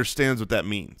everybody understands what that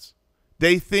means.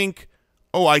 They think,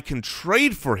 oh, I can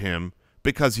trade for him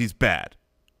because he's bad.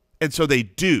 And so they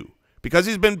do. Because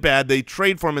he's been bad, they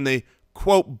trade for him and they,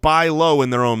 quote, buy low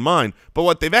in their own mind. But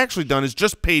what they've actually done is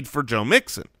just paid for Joe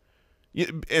Mixon.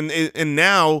 And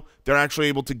now they're actually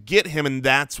able to get him, and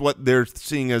that's what they're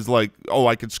seeing as like, oh,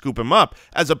 I could scoop him up,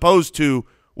 as opposed to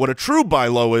what a true buy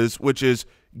low is, which is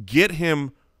get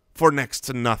him for next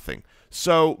to nothing.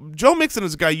 So Joe Mixon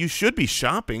is a guy you should be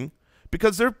shopping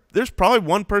because there's probably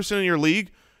one person in your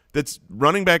league that's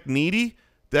running back needy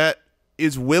that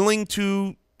is willing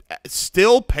to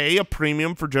still pay a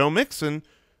premium for Joe Mixon.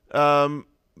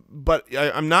 But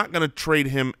I'm not going to trade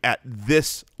him at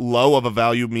this low of a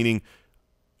value, meaning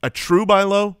a true buy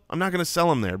low. I'm not going to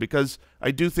sell him there because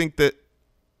I do think that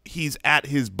he's at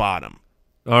his bottom.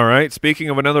 All right. Speaking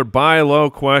of another buy low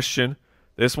question,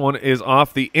 this one is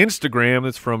off the Instagram.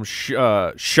 It's from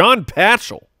Sean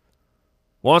Patchell.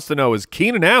 Wants to know, is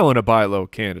Keenan Allen a buy low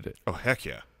candidate? Oh, heck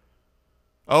yeah.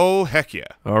 Oh, heck yeah.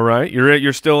 All right.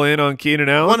 You're still in on Keenan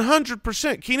Allen?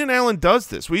 100%. Keenan Allen does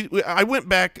this. I went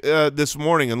back this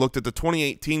morning and looked at the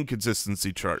 2018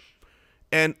 consistency chart.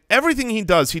 And everything he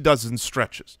does in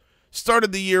stretches.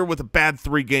 Started the year with a bad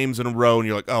 3 games in a row, and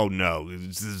you're like, oh, no.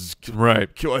 Right.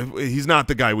 He's not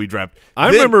the guy we draft. I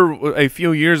remember a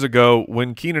few years ago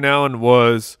when Keenan Allen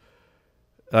was,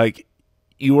 like,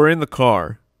 you were in the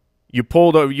car. You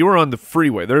pulled over. You were on the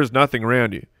freeway. There's nothing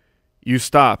around you. You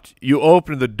stopped. You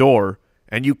opened the door,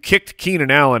 and you kicked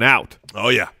Keenan Allen out. Oh,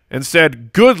 yeah. And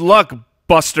said, good luck,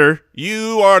 Buster.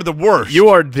 You are the worst. You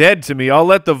are dead to me. I'll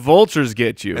let the vultures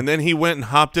get you. And then he went and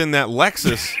hopped in that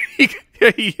Lexus. He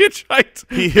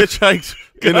hitchhiked. He hitchhiked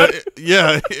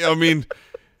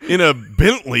in a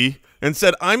Bentley and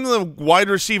said, I'm the wide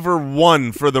receiver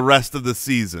 1 for the rest of the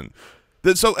season.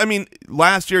 So,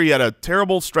 last year he had a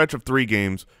terrible stretch of 3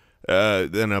 games.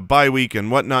 Then a bye week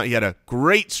and whatnot. He had a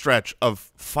great stretch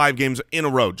of 5 games in a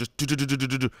row. Just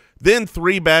then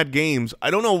 3 bad games.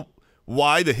 I don't know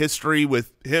why the history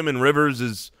with him and Rivers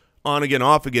is on again,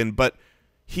 off again, but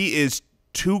he is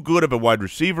too good of a wide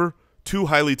receiver, too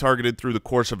highly targeted through the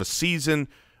course of a season.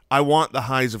 I want the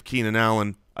highs of Keenan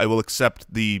Allen. I will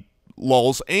accept the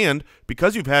lulls. And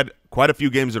because you've had quite a few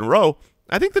games in a row,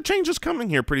 I think the change is coming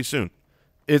here pretty soon.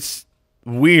 It's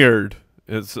weird.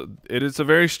 It is a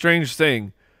very strange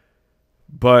thing,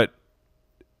 but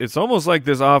it's almost like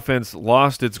this offense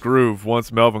lost its groove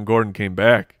once Melvin Gordon came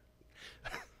back.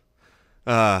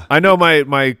 I know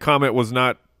my comment was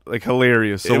not like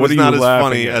hilarious. So it what was are not you as laughing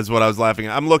funny at? as what I was laughing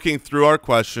at. I'm looking through our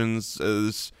questions.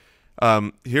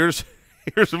 Here's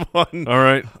one. All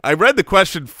right. I read the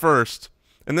question first,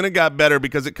 and then it got better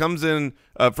because it comes in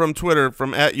from Twitter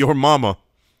from @yourmama.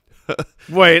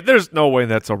 Wait, there's no way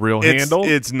that's a real handle.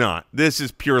 It's not. This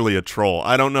is purely a troll.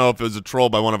 I don't know if it was a troll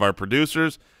by one of our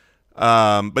producers,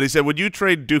 but he said, would you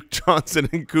trade Duke Johnson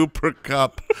and Cooper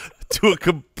Kupp to a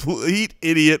complete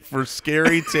idiot for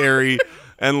Scary Terry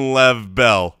and Lev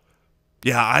Bell?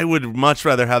 Yeah, I would much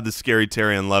rather have the Scary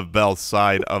Terry and Lev Bell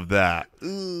side of that.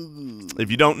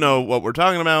 If you don't know what we're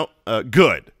talking about,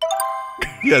 good.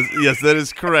 Yes, that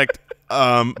is correct.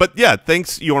 But yeah,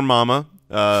 thanks, your mama.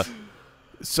 That's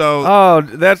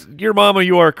your mama.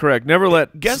 You are correct. Never let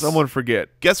someone forget.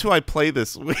 Guess who I play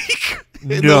this week in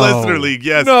the No. listener league?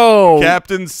 Yes, No.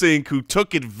 Captain Sink, who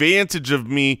took advantage of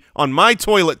me on my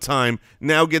toilet time,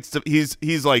 now gets to.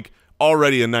 He's like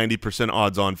already a 90%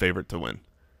 odds-on favorite to win.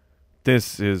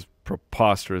 This is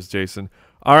preposterous, Jason.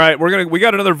 All right, we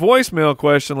got another voicemail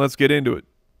question. Let's get into it.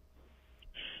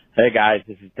 Hey guys,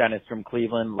 this is Dennis from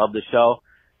Cleveland. Love the show.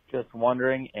 Just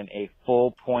wondering, in a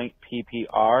full point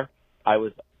PPR, I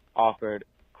was offered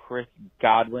Chris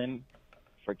Godwin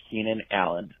for Keenan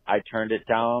Allen. I turned it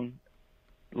down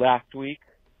last week.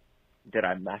 Did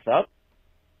I mess up?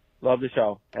 Love the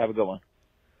show. Have a good one.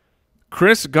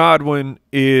 Chris Godwin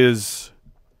is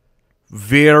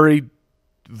very,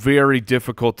 very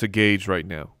difficult to gauge right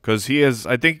now because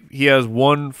I think he has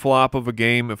one flop of a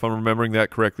game, if I'm remembering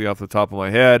that correctly off the top of my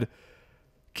head.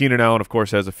 Keenan Allen, of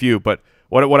course, has a few, but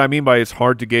what I mean by it's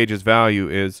hard to gauge his value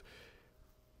is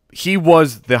he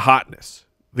was the hotness.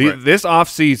 This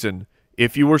offseason,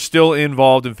 if you were still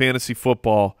involved in fantasy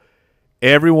football,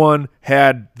 everyone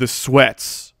had the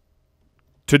sweats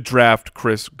to draft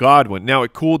Chris Godwin. Now,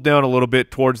 it cooled down a little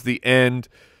bit towards the end,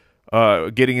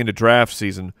 getting into draft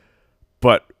season,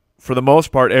 but for the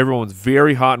most part, everyone's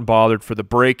very hot and bothered for the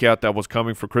breakout that was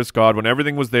coming for Chris Godwin.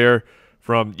 Everything was there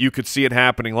you could see it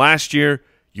happening last year.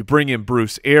 You bring in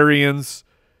Bruce Arians,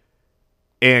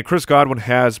 and Chris Godwin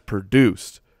has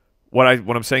produced. What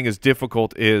I'm saying is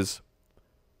difficult is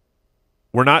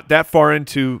we're not that far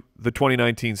into the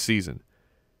 2019 season.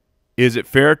 Is it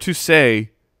fair to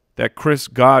say that Chris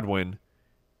Godwin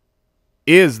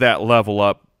is that level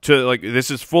up to, like, this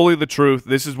is fully the truth,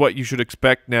 this is what you should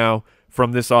expect now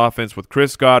from this offense with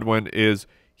Chris Godwin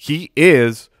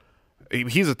he's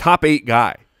a top 8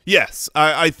 guy. Yes,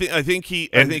 I think he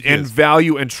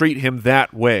value and treat him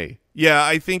that way. Yeah,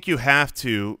 I think you have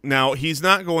to. Now, he's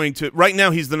not going to – right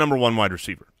now he's the number 1 wide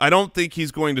receiver. I don't think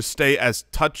he's going to stay as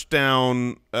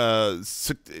touchdown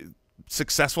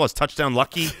successful, as touchdown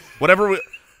lucky, whatever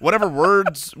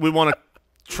words we want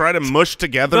to try to mush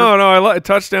together. No, I like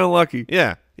touchdown lucky.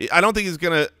 Yeah, I don't think he's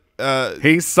going to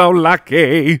he's so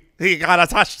lucky. he got a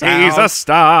touchdown. He's a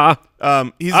star.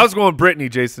 I was going Brittany,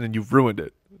 Jason, and you've ruined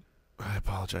it. I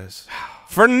apologize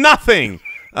for nothing.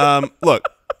 Look.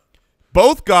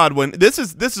 Both Godwin, this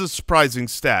is a surprising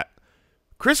stat.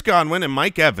 Chris Godwin and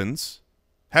Mike Evans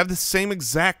have the same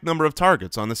exact number of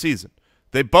targets on the season.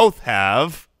 They both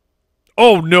have.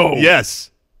 Oh no!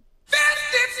 Yes. 55.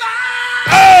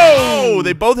 Oh!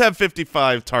 They both have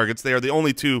 55 targets. They are the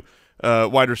only two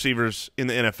wide receivers in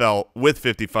the NFL with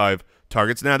 55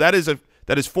 targets. Now that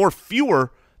is 4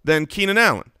 fewer than Keenan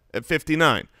Allen at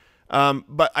 59.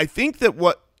 But I think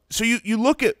that So you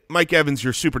look at Mike Evans,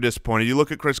 you're super disappointed. You look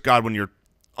at Chris Godwin, you're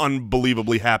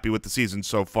unbelievably happy with the season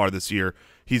so far this year.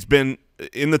 He's been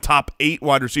in the top 8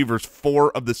 wide receivers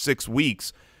 4 of the 6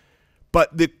 weeks.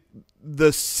 But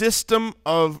the system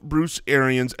of Bruce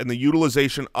Arians and the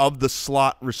utilization of the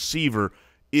slot receiver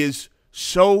is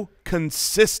so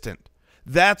consistent.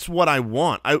 That's what I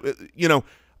want.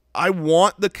 I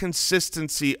want the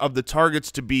consistency of the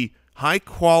targets to be high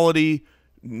quality,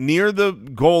 near the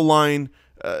goal line.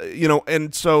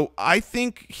 And so I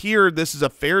think here this is a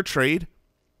fair trade.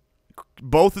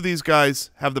 Both of these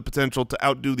guys have the potential to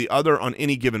outdo the other on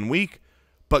any given week,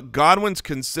 but Godwin's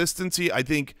consistency, I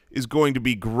think, is going to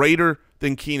be greater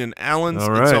than Keenan Allen's.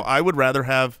 All right. And so I would rather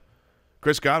have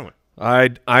Chris Godwin.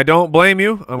 I don't blame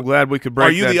you. I'm glad we could break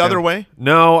that Are you the down. other way?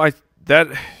 No, I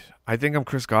think I'm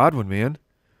Chris Godwin, man.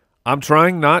 I'm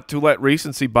trying not to let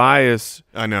recency bias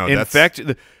I know infect.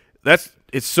 That's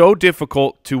it's so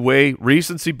difficult to weigh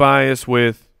recency bias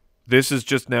with this is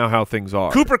just now how things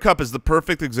are. Cooper Kupp is the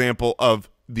perfect example of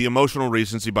the emotional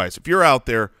recency bias. If you're out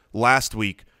there last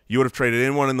week, you would have traded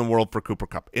anyone in the world for Cooper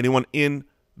Kupp. Anyone in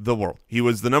the world. He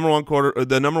was the number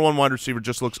one wide receiver,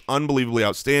 just looks unbelievably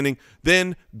outstanding.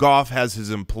 Then Goff has his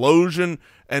implosion,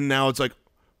 and now it's like,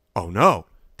 oh no,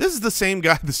 this is the same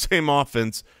guy, the same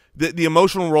offense. The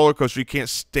emotional roller coaster, you can't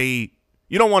stay.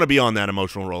 You don't want to be on that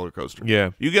emotional roller coaster.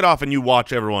 Yeah. You get off and you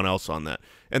watch everyone else on that.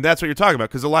 And that's what you're talking about,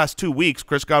 because the last 2 weeks,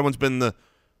 Chris Godwin's been the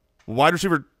wide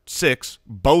receiver 6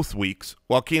 both weeks,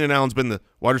 while Keenan Allen's been the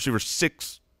wide receiver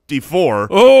 64.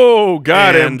 Oh,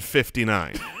 got him. And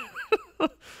 59.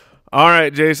 All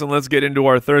right, Jason, let's get into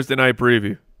our Thursday night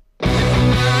preview.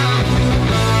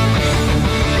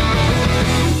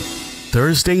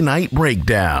 Thursday night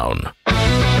breakdown.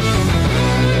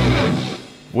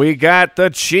 We got the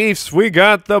Chiefs. We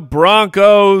got the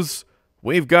Broncos.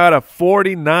 We've got a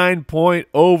 49-point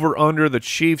over-under. The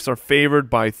Chiefs are favored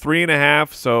by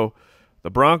 3.5, so the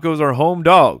Broncos are home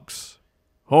dogs.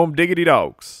 Home diggity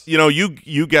dogs. You know,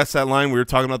 you guessed that line. We were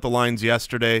talking about the lines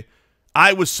yesterday.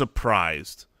 I was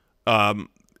surprised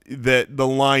that the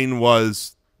line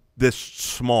was this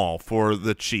small for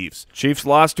the Chiefs. Chiefs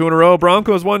lost 2 in a row.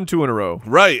 Broncos won 2 in a row.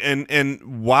 Right,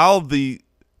 and while the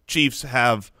Chiefs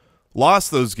have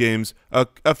lost those games,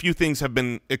 a few things have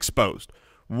been exposed.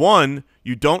 One,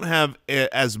 you don't have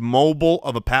as mobile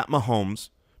of a Pat Mahomes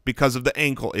because of the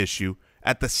ankle issue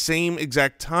at the same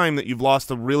exact time that you've lost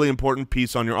a really important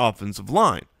piece on your offensive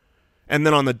line. And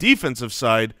then on the defensive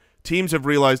side, teams have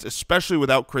realized, especially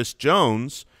without Chris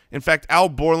Jones – in fact, Al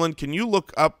Borland, can you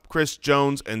look up Chris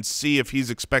Jones and see if he's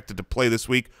expected to play this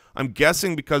week? I'm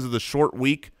guessing because of the short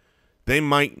week, they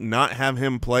might not have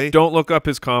him play. Don't look up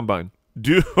his combine.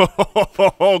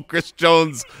 Chris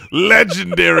Jones,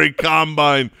 legendary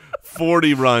combine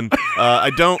 40 run.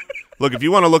 I don't – look, if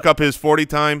you want to look up his 40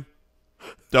 time,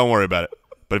 don't worry about it.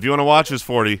 But if you want to watch his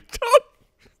 40,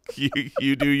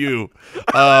 you do you.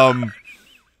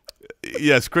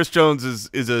 Yes, Chris Jones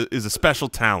is a special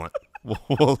talent.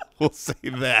 We'll say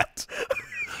that.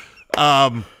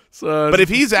 But if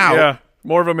he's out, yeah,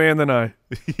 more of a man than I.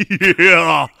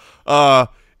 Yeah.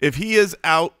 If he is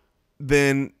out,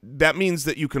 then that means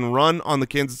that you can run on the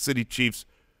Kansas City Chiefs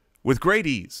with great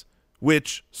ease,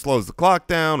 which slows the clock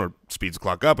down or speeds the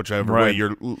clock up, whichever way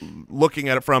you're looking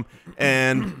at it from.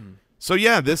 And so,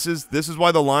 yeah, this is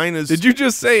why the line is. Did you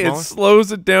just say smaller? It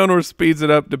slows it down or speeds it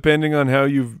up depending on how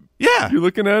you're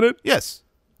looking at it? Yes.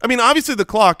 I mean, obviously the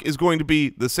clock is going to be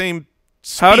the same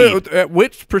speed. At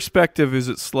which perspective is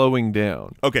it slowing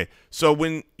down? Okay, so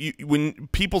when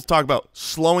people talk about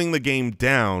slowing the game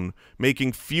down,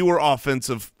 making fewer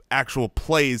offensive actual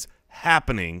plays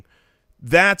happening,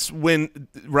 that's when,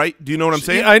 right? Do you know what I'm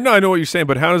saying? Yeah, I know what you're saying,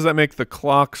 but how does that make the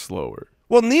clock slower?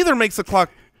 Well, neither makes the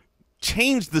clock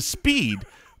change the speed.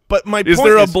 But my is point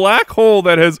there a black hole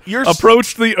that has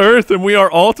approached the Earth and we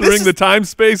are altering the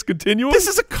time-space continuum? This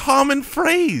is a common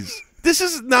phrase. This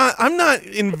is not – I'm not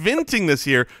inventing this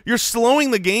here. You're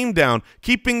slowing the game down,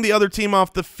 keeping the other team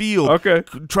off the field,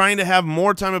 trying to have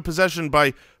more time of possession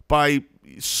by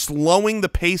slowing the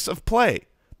pace of play.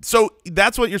 So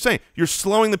that's what you're saying. You're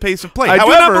slowing the pace of play. I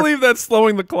do not believe that's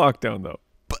slowing the clock down, though.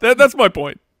 That's my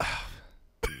point.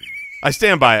 I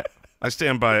stand by it. I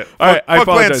stand by it. All right, I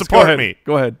apologize. Support me.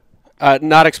 Go ahead.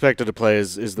 Not expected to play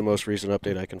is the most recent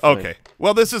update I can find. Okay.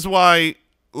 Well, this is why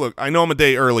 – look, I know I'm a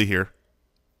day early here,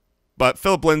 but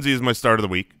Philip Lindsay is my start of the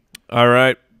week. All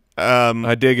right.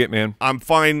 I dig it, man. I'm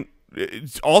fine.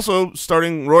 It's also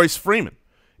starting Royce Freeman.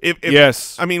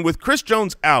 Yes. I mean, with Chris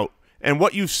Jones out and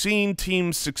what you've seen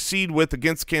teams succeed with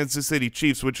against Kansas City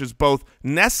Chiefs, which is both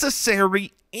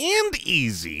necessary and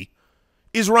easy,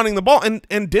 is running the ball.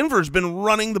 And Denver's been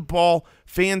running the ball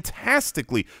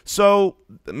fantastically. So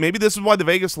maybe this is why the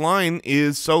Vegas line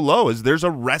is so low, is there's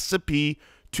a recipe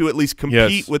to at least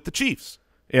compete with the Chiefs.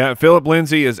 Yeah, Philip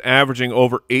Lindsay is averaging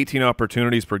over 18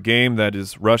 opportunities per game. That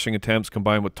is rushing attempts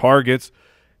combined with targets.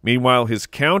 Meanwhile, his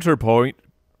counterpart,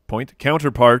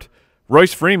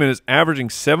 Royce Freeman, is averaging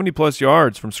 70-plus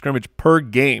yards from scrimmage per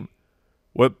game,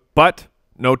 but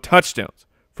no touchdowns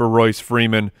for Royce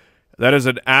Freeman. That is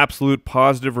an absolute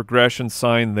positive regression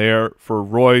sign there for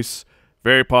Royce.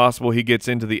 Very possible he gets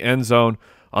into the end zone.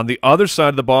 On the other side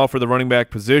of the ball for the running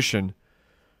back position,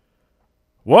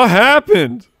 what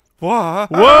happened? What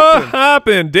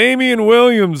happened? Damian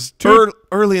Williams.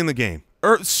 Early in the game.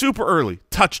 Super early.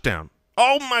 Touchdown.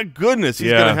 Oh, my goodness.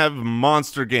 He's going to have a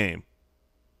monster game.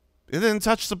 And then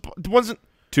wasn't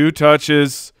 2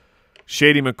 touches.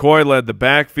 Shady McCoy led the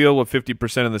backfield with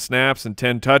 50% of the snaps and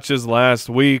 10 touches last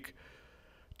week.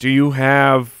 Do you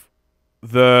have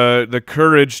the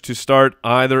courage to start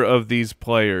either of these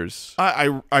players.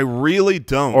 I really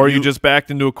don't. Or you just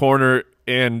backed into a corner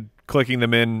and clicking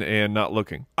them in and not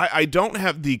looking. I don't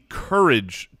have the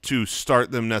courage to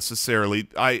start them necessarily.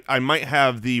 I might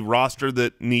have the roster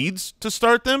that needs to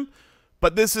start them,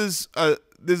 but this is a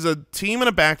team in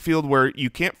a backfield where you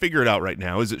can't figure it out right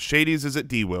now. Is it Shady's? Is it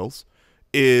D-Will's?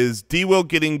 Is D-Will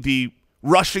getting the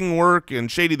rushing work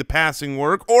and Shady the passing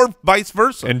work, or vice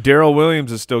versa? And Darrell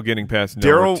Williams is still getting passing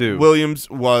work too. Darrell Williams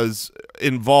was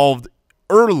involved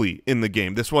early in the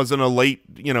game. This wasn't a late,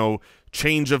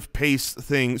 change of pace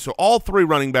thing. So all three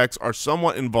running backs are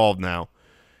somewhat involved now,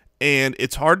 and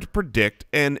it's hard to predict.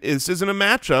 And this isn't a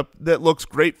matchup that looks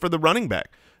great for the running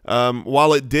back.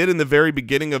 While it did in the very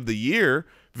beginning of the year,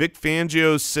 Vic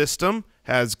Fangio's system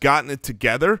has gotten it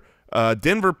together.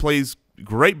 Denver plays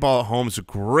great ball at home. It's a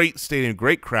great stadium,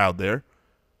 great crowd there.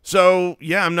 So,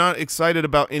 yeah, I'm not excited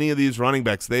about any of these running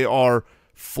backs. They are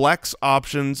flex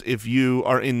options if you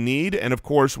are in need. And, of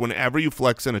course, whenever you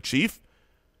flex in a Chief,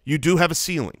 you do have a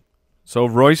ceiling. So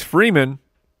Royce Freeman,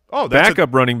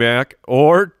 backup running back,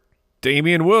 or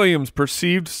Damian Williams,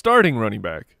 perceived starting running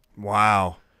back.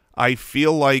 Wow. I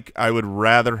feel like I would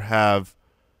rather have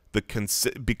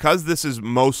because this is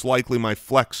most likely my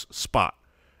flex spot.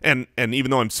 And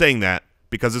even though I'm saying that,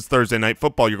 because it's Thursday Night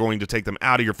Football, you're going to take them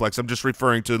out of your flex. I'm just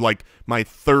referring to like my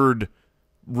third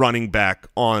running back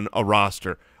on a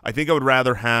roster. I think I would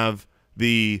rather have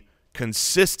the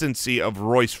consistency of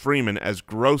Royce Freeman, as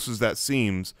gross as that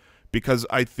seems, because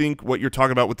I think what you're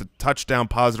talking about with the touchdown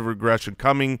positive regression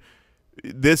coming,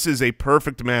 this is a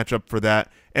perfect matchup for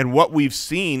that. And what we've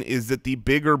seen is that the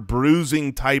bigger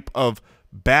bruising type of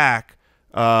back,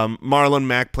 Marlon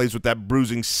Mack plays with that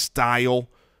bruising style,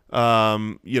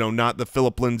 not the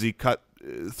Phillip Lindsay cut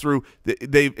through.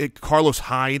 Carlos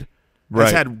Hyde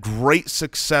has had great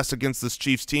success against this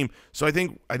Chiefs team. So I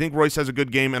think Royce has a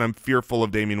good game, and I'm fearful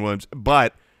of Damian Williams.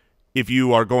 But if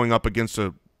you are going up against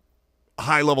a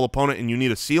high-level opponent and you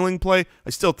need a ceiling play, I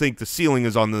still think the ceiling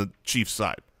is on the Chiefs'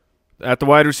 side. At the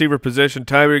wide receiver position,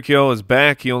 Tyreek Hill is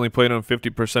back. He only played on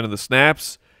 50% of the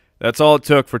snaps. That's all it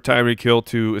took for Tyreek Hill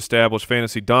to establish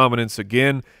fantasy dominance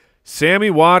again. Sammy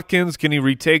Watkins, can he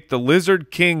retake the Lizard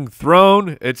King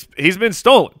throne? He's been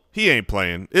stolen. He ain't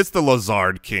playing. It's the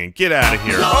Lazard King. Get out of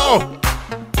here.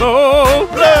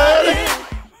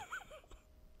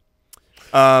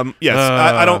 Yes,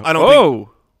 I don't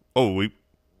think.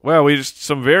 We just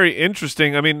some very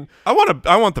interesting. I mean, I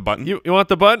want the button. You want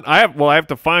the button? I have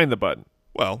to find the button.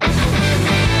 Well,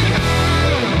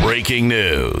 breaking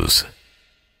news.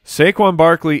 Saquon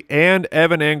Barkley and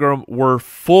Evan Engram were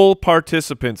full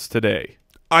participants today.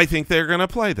 I think they're going to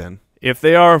play then. If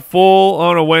they are full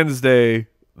on a Wednesday,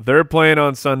 they're playing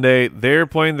on Sunday. They're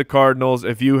playing the Cardinals.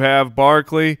 If you have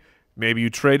Barkley, maybe you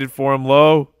traded for him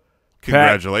low.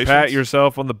 Congratulations. Pat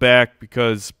yourself on the back,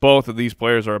 because both of these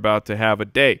players are about to have a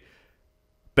day.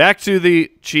 Back to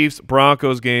the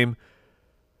Chiefs-Broncos game.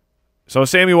 So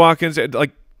Sammy Watkins,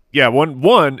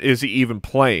 one, is he even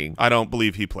playing? I don't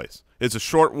believe he plays. It's a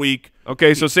short week.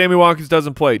 Okay, so Sammy Watkins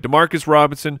doesn't play. Demarcus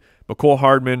Robinson, McCole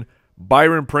Hardman,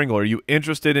 Byron Pringle. Are you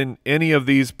interested in any of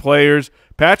these players?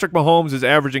 Patrick Mahomes is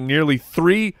averaging nearly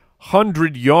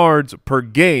 300 yards per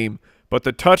game, but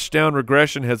the touchdown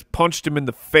regression has punched him in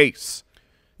the face.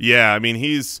 Yeah, I mean,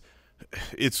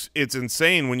 it's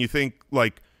insane when you think,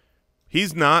 like,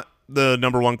 he's not the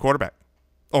number 1 quarterback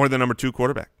or the number 2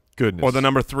 quarterback. Goodness. Or the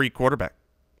number 3 quarterback.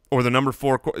 Or the number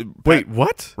 4 Wait,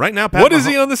 what? Right now, Pat what is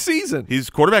he on the season? He's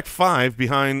quarterback 5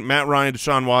 behind Matt Ryan,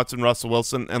 Deshaun Watson, Russell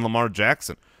Wilson, and Lamar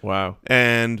Jackson. Wow.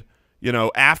 And,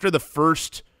 after the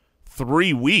first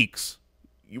 3 weeks,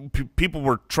 people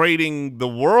were trading the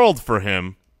world for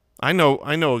him. I know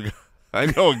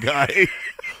a guy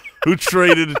who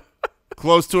traded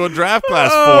close to a draft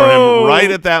class for him right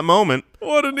at that moment.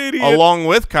 What an idiot. Along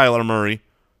with Kyler Murray.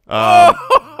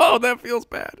 That feels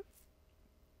bad.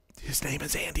 His name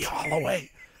is Andy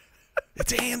Holloway.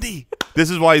 It's Andy.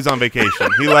 This is why he's on vacation.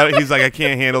 He's like, I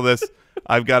can't handle this.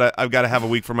 I've got to have a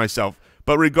week for myself.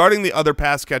 But regarding the other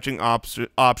pass catching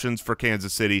options for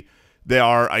Kansas City, they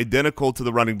are identical to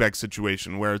the running back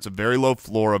situation, where it's a very low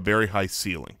floor, a very high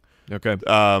ceiling. Okay.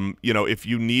 If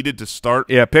you needed to start,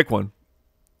 pick one.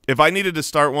 If I needed to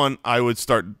start one, I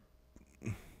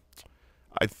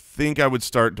think I would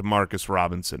start DeMarcus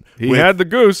Robinson. He had the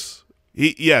goose.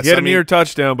 He had a near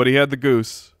touchdown, but he had the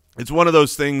goose. It's one of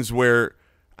those things where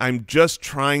I'm just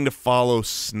trying to follow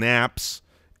snaps,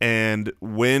 and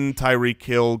when Tyreek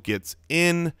Hill gets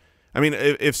in, I mean,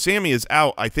 if Sammy is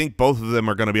out, I think both of them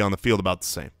are going to be on the field about the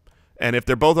same. And if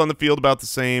they're both on the field about the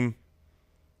same,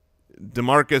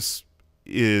 DeMarcus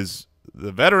is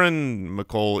the veteran.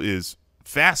 McCole is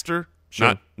faster.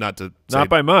 Sure. Not to say, Not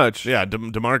by much. Yeah,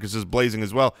 DeMarcus is blazing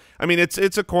as well. I mean, it's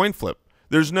a coin flip.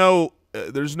 There's no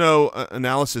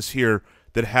analysis here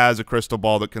that has a crystal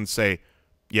ball that can say,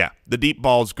 yeah, the deep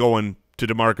ball's going to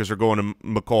DeMarcus or going to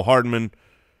McCole Hardman.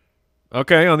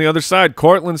 Okay, on the other side,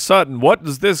 Courtland Sutton. What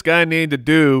does this guy need to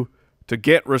do to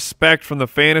get respect from the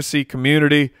fantasy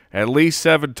community? At least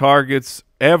 7 targets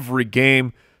every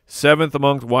game. 7th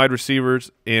among wide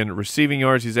receivers in receiving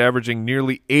yards. He's averaging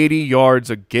nearly 80 yards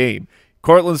a game.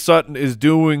 Courtland Sutton is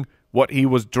doing what he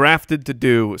was drafted to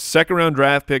do. 2nd-round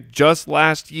draft pick just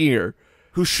last year.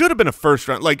 Who should have been a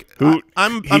first-round.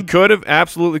 He could have,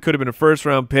 absolutely could have been a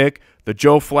first-round pick. The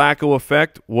Joe Flacco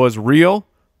effect was real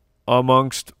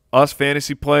amongst us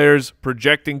fantasy players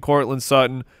projecting Courtland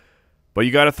Sutton. But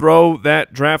you got to throw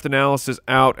that draft analysis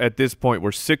out at this point.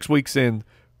 We're 6 weeks in.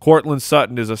 Courtland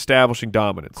Sutton is establishing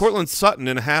dominance. Courtland Sutton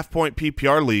in a half-point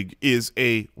PPR league is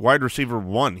a wide receiver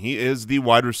 1. He is the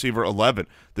wide receiver 11.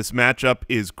 This matchup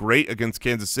is great against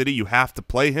Kansas City. You have to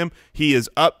play him. He is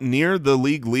up near the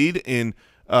league lead in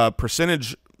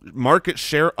percentage market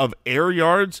share of air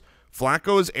yards.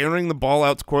 Flacco is airing the ball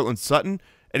out to Courtland Sutton,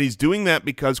 and he's doing that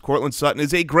because Courtland Sutton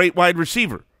is a great wide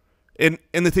receiver. And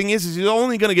the thing is he's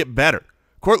only going to get better.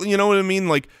 Courtland, you know what I mean?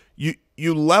 Like,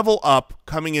 you level up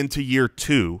coming into year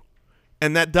 2,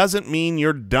 and that doesn't mean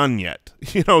you're done yet.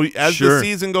 You know, as the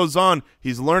season goes on,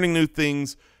 he's learning new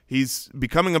things. He's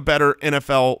becoming a better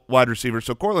NFL wide receiver.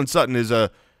 So Courtland Sutton is a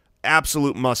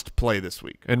absolute must-play this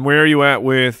week. And where are you at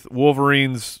with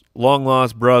Wolverine's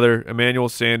long-lost brother, Emmanuel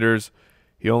Sanders?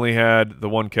 He only had the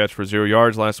 1 catch for 0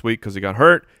 yards last week because he got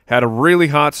hurt. Had a really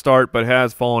hot start, but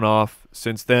has fallen off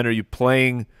since then. Are you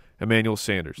playing Emmanuel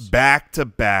Sanders?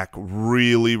 Back-to-back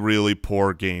really, really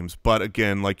poor games. But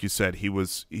again, like you said, he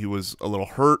was a little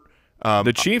hurt.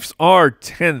 The Chiefs are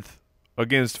 10th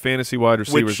against fantasy wide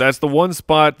receivers. That's the one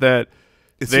spot that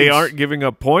they aren't giving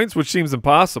up points, which seems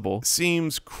impossible.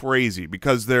 Seems crazy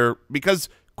because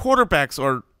quarterbacks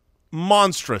are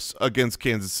monstrous against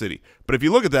Kansas City. But if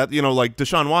you look at that, you know, like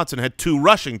Deshaun Watson had 2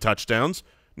 rushing touchdowns.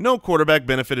 No quarterback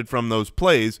benefited from those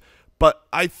plays. But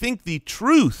I think the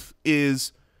truth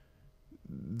is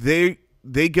they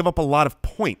give up a lot of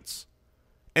points,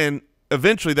 and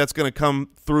eventually that's going to come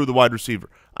through the wide receiver.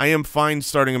 I am fine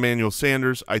starting Emmanuel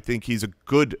Sanders. I think he's a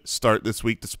good start this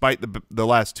week, despite the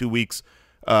last 2 weeks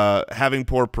having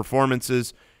poor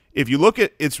performances. If you look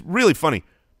at, it's really funny.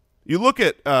 You look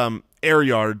at air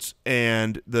yards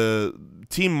and the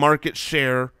team market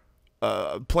share,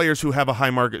 players who have a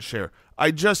high market share. I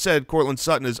just said Courtland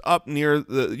Sutton is up near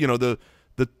the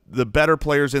better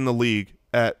players in the league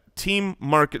at team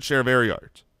market share of air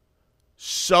yards.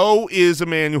 So is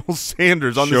Emmanuel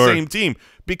Sanders on the same team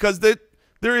because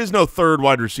there is no third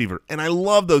wide receiver. And I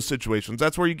love those situations.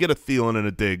 That's where you get a Thielen and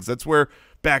a Diggs. That's where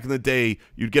back in the day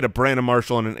you'd get a Brandon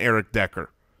Marshall and an Eric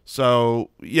Decker.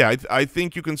 So, yeah, I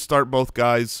think you can start both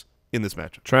guys in this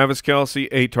matchup. Travis Kelce,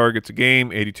 8 targets a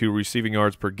game, 82 receiving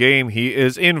yards per game. He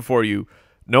is in for you.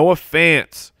 Noah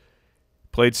Fant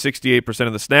played 68%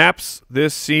 of the snaps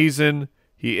this season.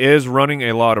 He is running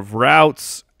a lot of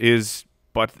routes,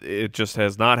 but it just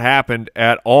has not happened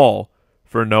at all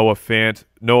for Noah Fant.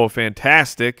 Noah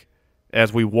Fantastic,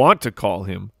 as we want to call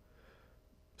him.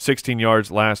 16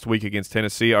 yards last week against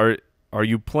Tennessee. Are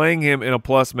you playing him in a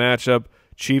plus matchup?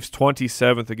 Chiefs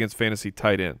 27th against fantasy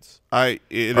tight ends. I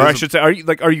should say,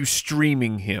 are you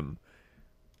streaming him?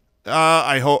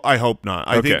 I hope not.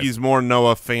 I think he's more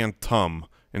Noah Phantom,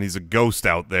 and he's a ghost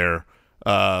out there.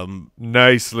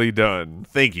 Nicely done.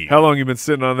 Thank you. How long you been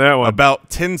sitting on that one?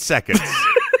 About 10 seconds.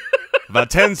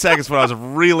 About 10 seconds when I was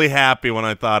really happy when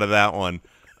I thought of that one.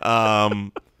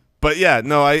 But yeah,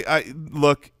 no,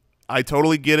 I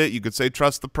totally get it. You could say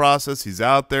trust the process. He's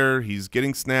out there. He's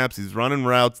getting snaps. He's running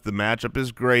routes. The matchup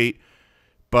is great,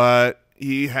 but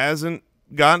he hasn't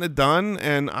gotten it done,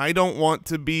 and I don't want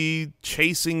to be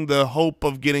chasing the hope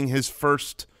of getting his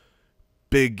first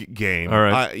big game. All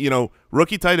right.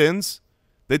 Rookie tight ends,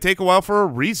 they take a while for a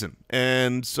reason.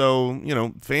 And so,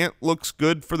 Fant looks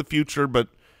good for the future, but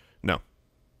no.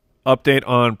 Update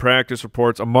on practice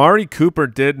reports. Amari Cooper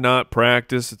did not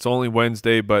practice. It's only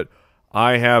Wednesday, but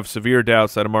I have severe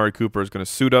doubts that Amari Cooper is going to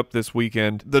suit up this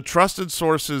weekend. The trusted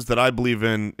sources that I believe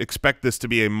in expect this to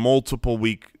be a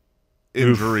multiple-week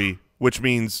injury, which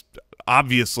means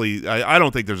obviously I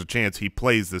don't think there's a chance he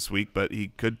plays this week, but he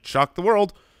could shock the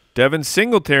world. Devin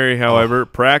Singletary, however,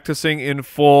 practicing in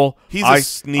full. He's a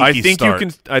sneaky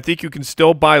start. I think you can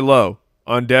still buy low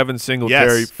on Devin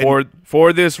Singletary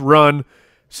for this run.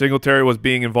 Singletary was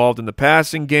being involved in the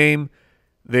passing game.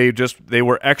 They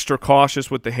were extra cautious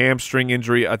with the hamstring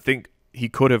injury. I think he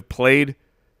could have played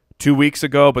 2 weeks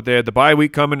ago, but they had the bye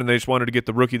week coming, and they just wanted to get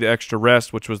the rookie the extra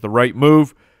rest, which was the right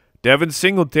move. Devin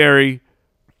Singletary,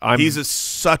 I'm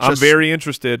very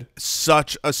interested.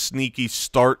 Such a sneaky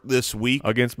start this week.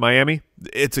 Against Miami?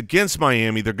 It's against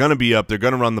Miami. They're going to be up. They're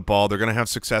going to run the ball. They're going to have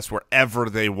success wherever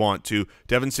they want to.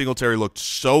 Devin Singletary looked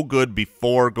so good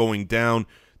before going down.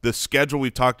 The schedule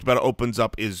we've talked about opens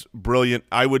up is brilliant.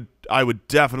 I would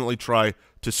definitely try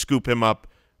to scoop him up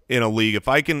in a league. If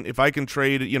I can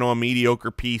trade, a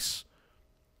mediocre piece,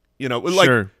 like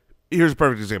sure. Here's a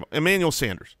perfect example. Emmanuel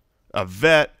Sanders, a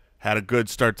vet, had a good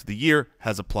start to the year,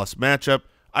 has a plus matchup.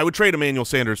 I would trade Emmanuel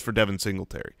Sanders for Devin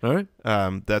Singletary. All right.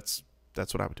 That's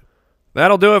what I would do.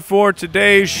 That'll do it for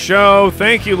today's show.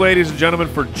 Thank you, ladies and gentlemen,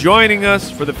 for joining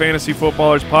us for the Fantasy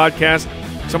Footballers Podcast.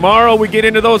 Tomorrow we get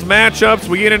into those matchups.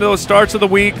 We get into those starts of the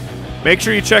week. Make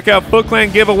sure you check out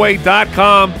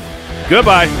FootClanGiveaway.com.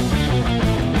 Goodbye.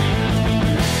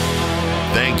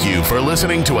 Thank you for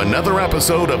listening to another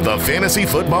episode of the Fantasy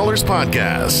Footballers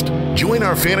Podcast. Join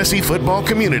our fantasy football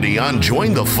community on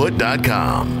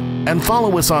jointhefoot.com and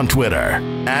follow us on Twitter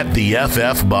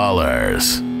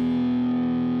 @TheFFBallers.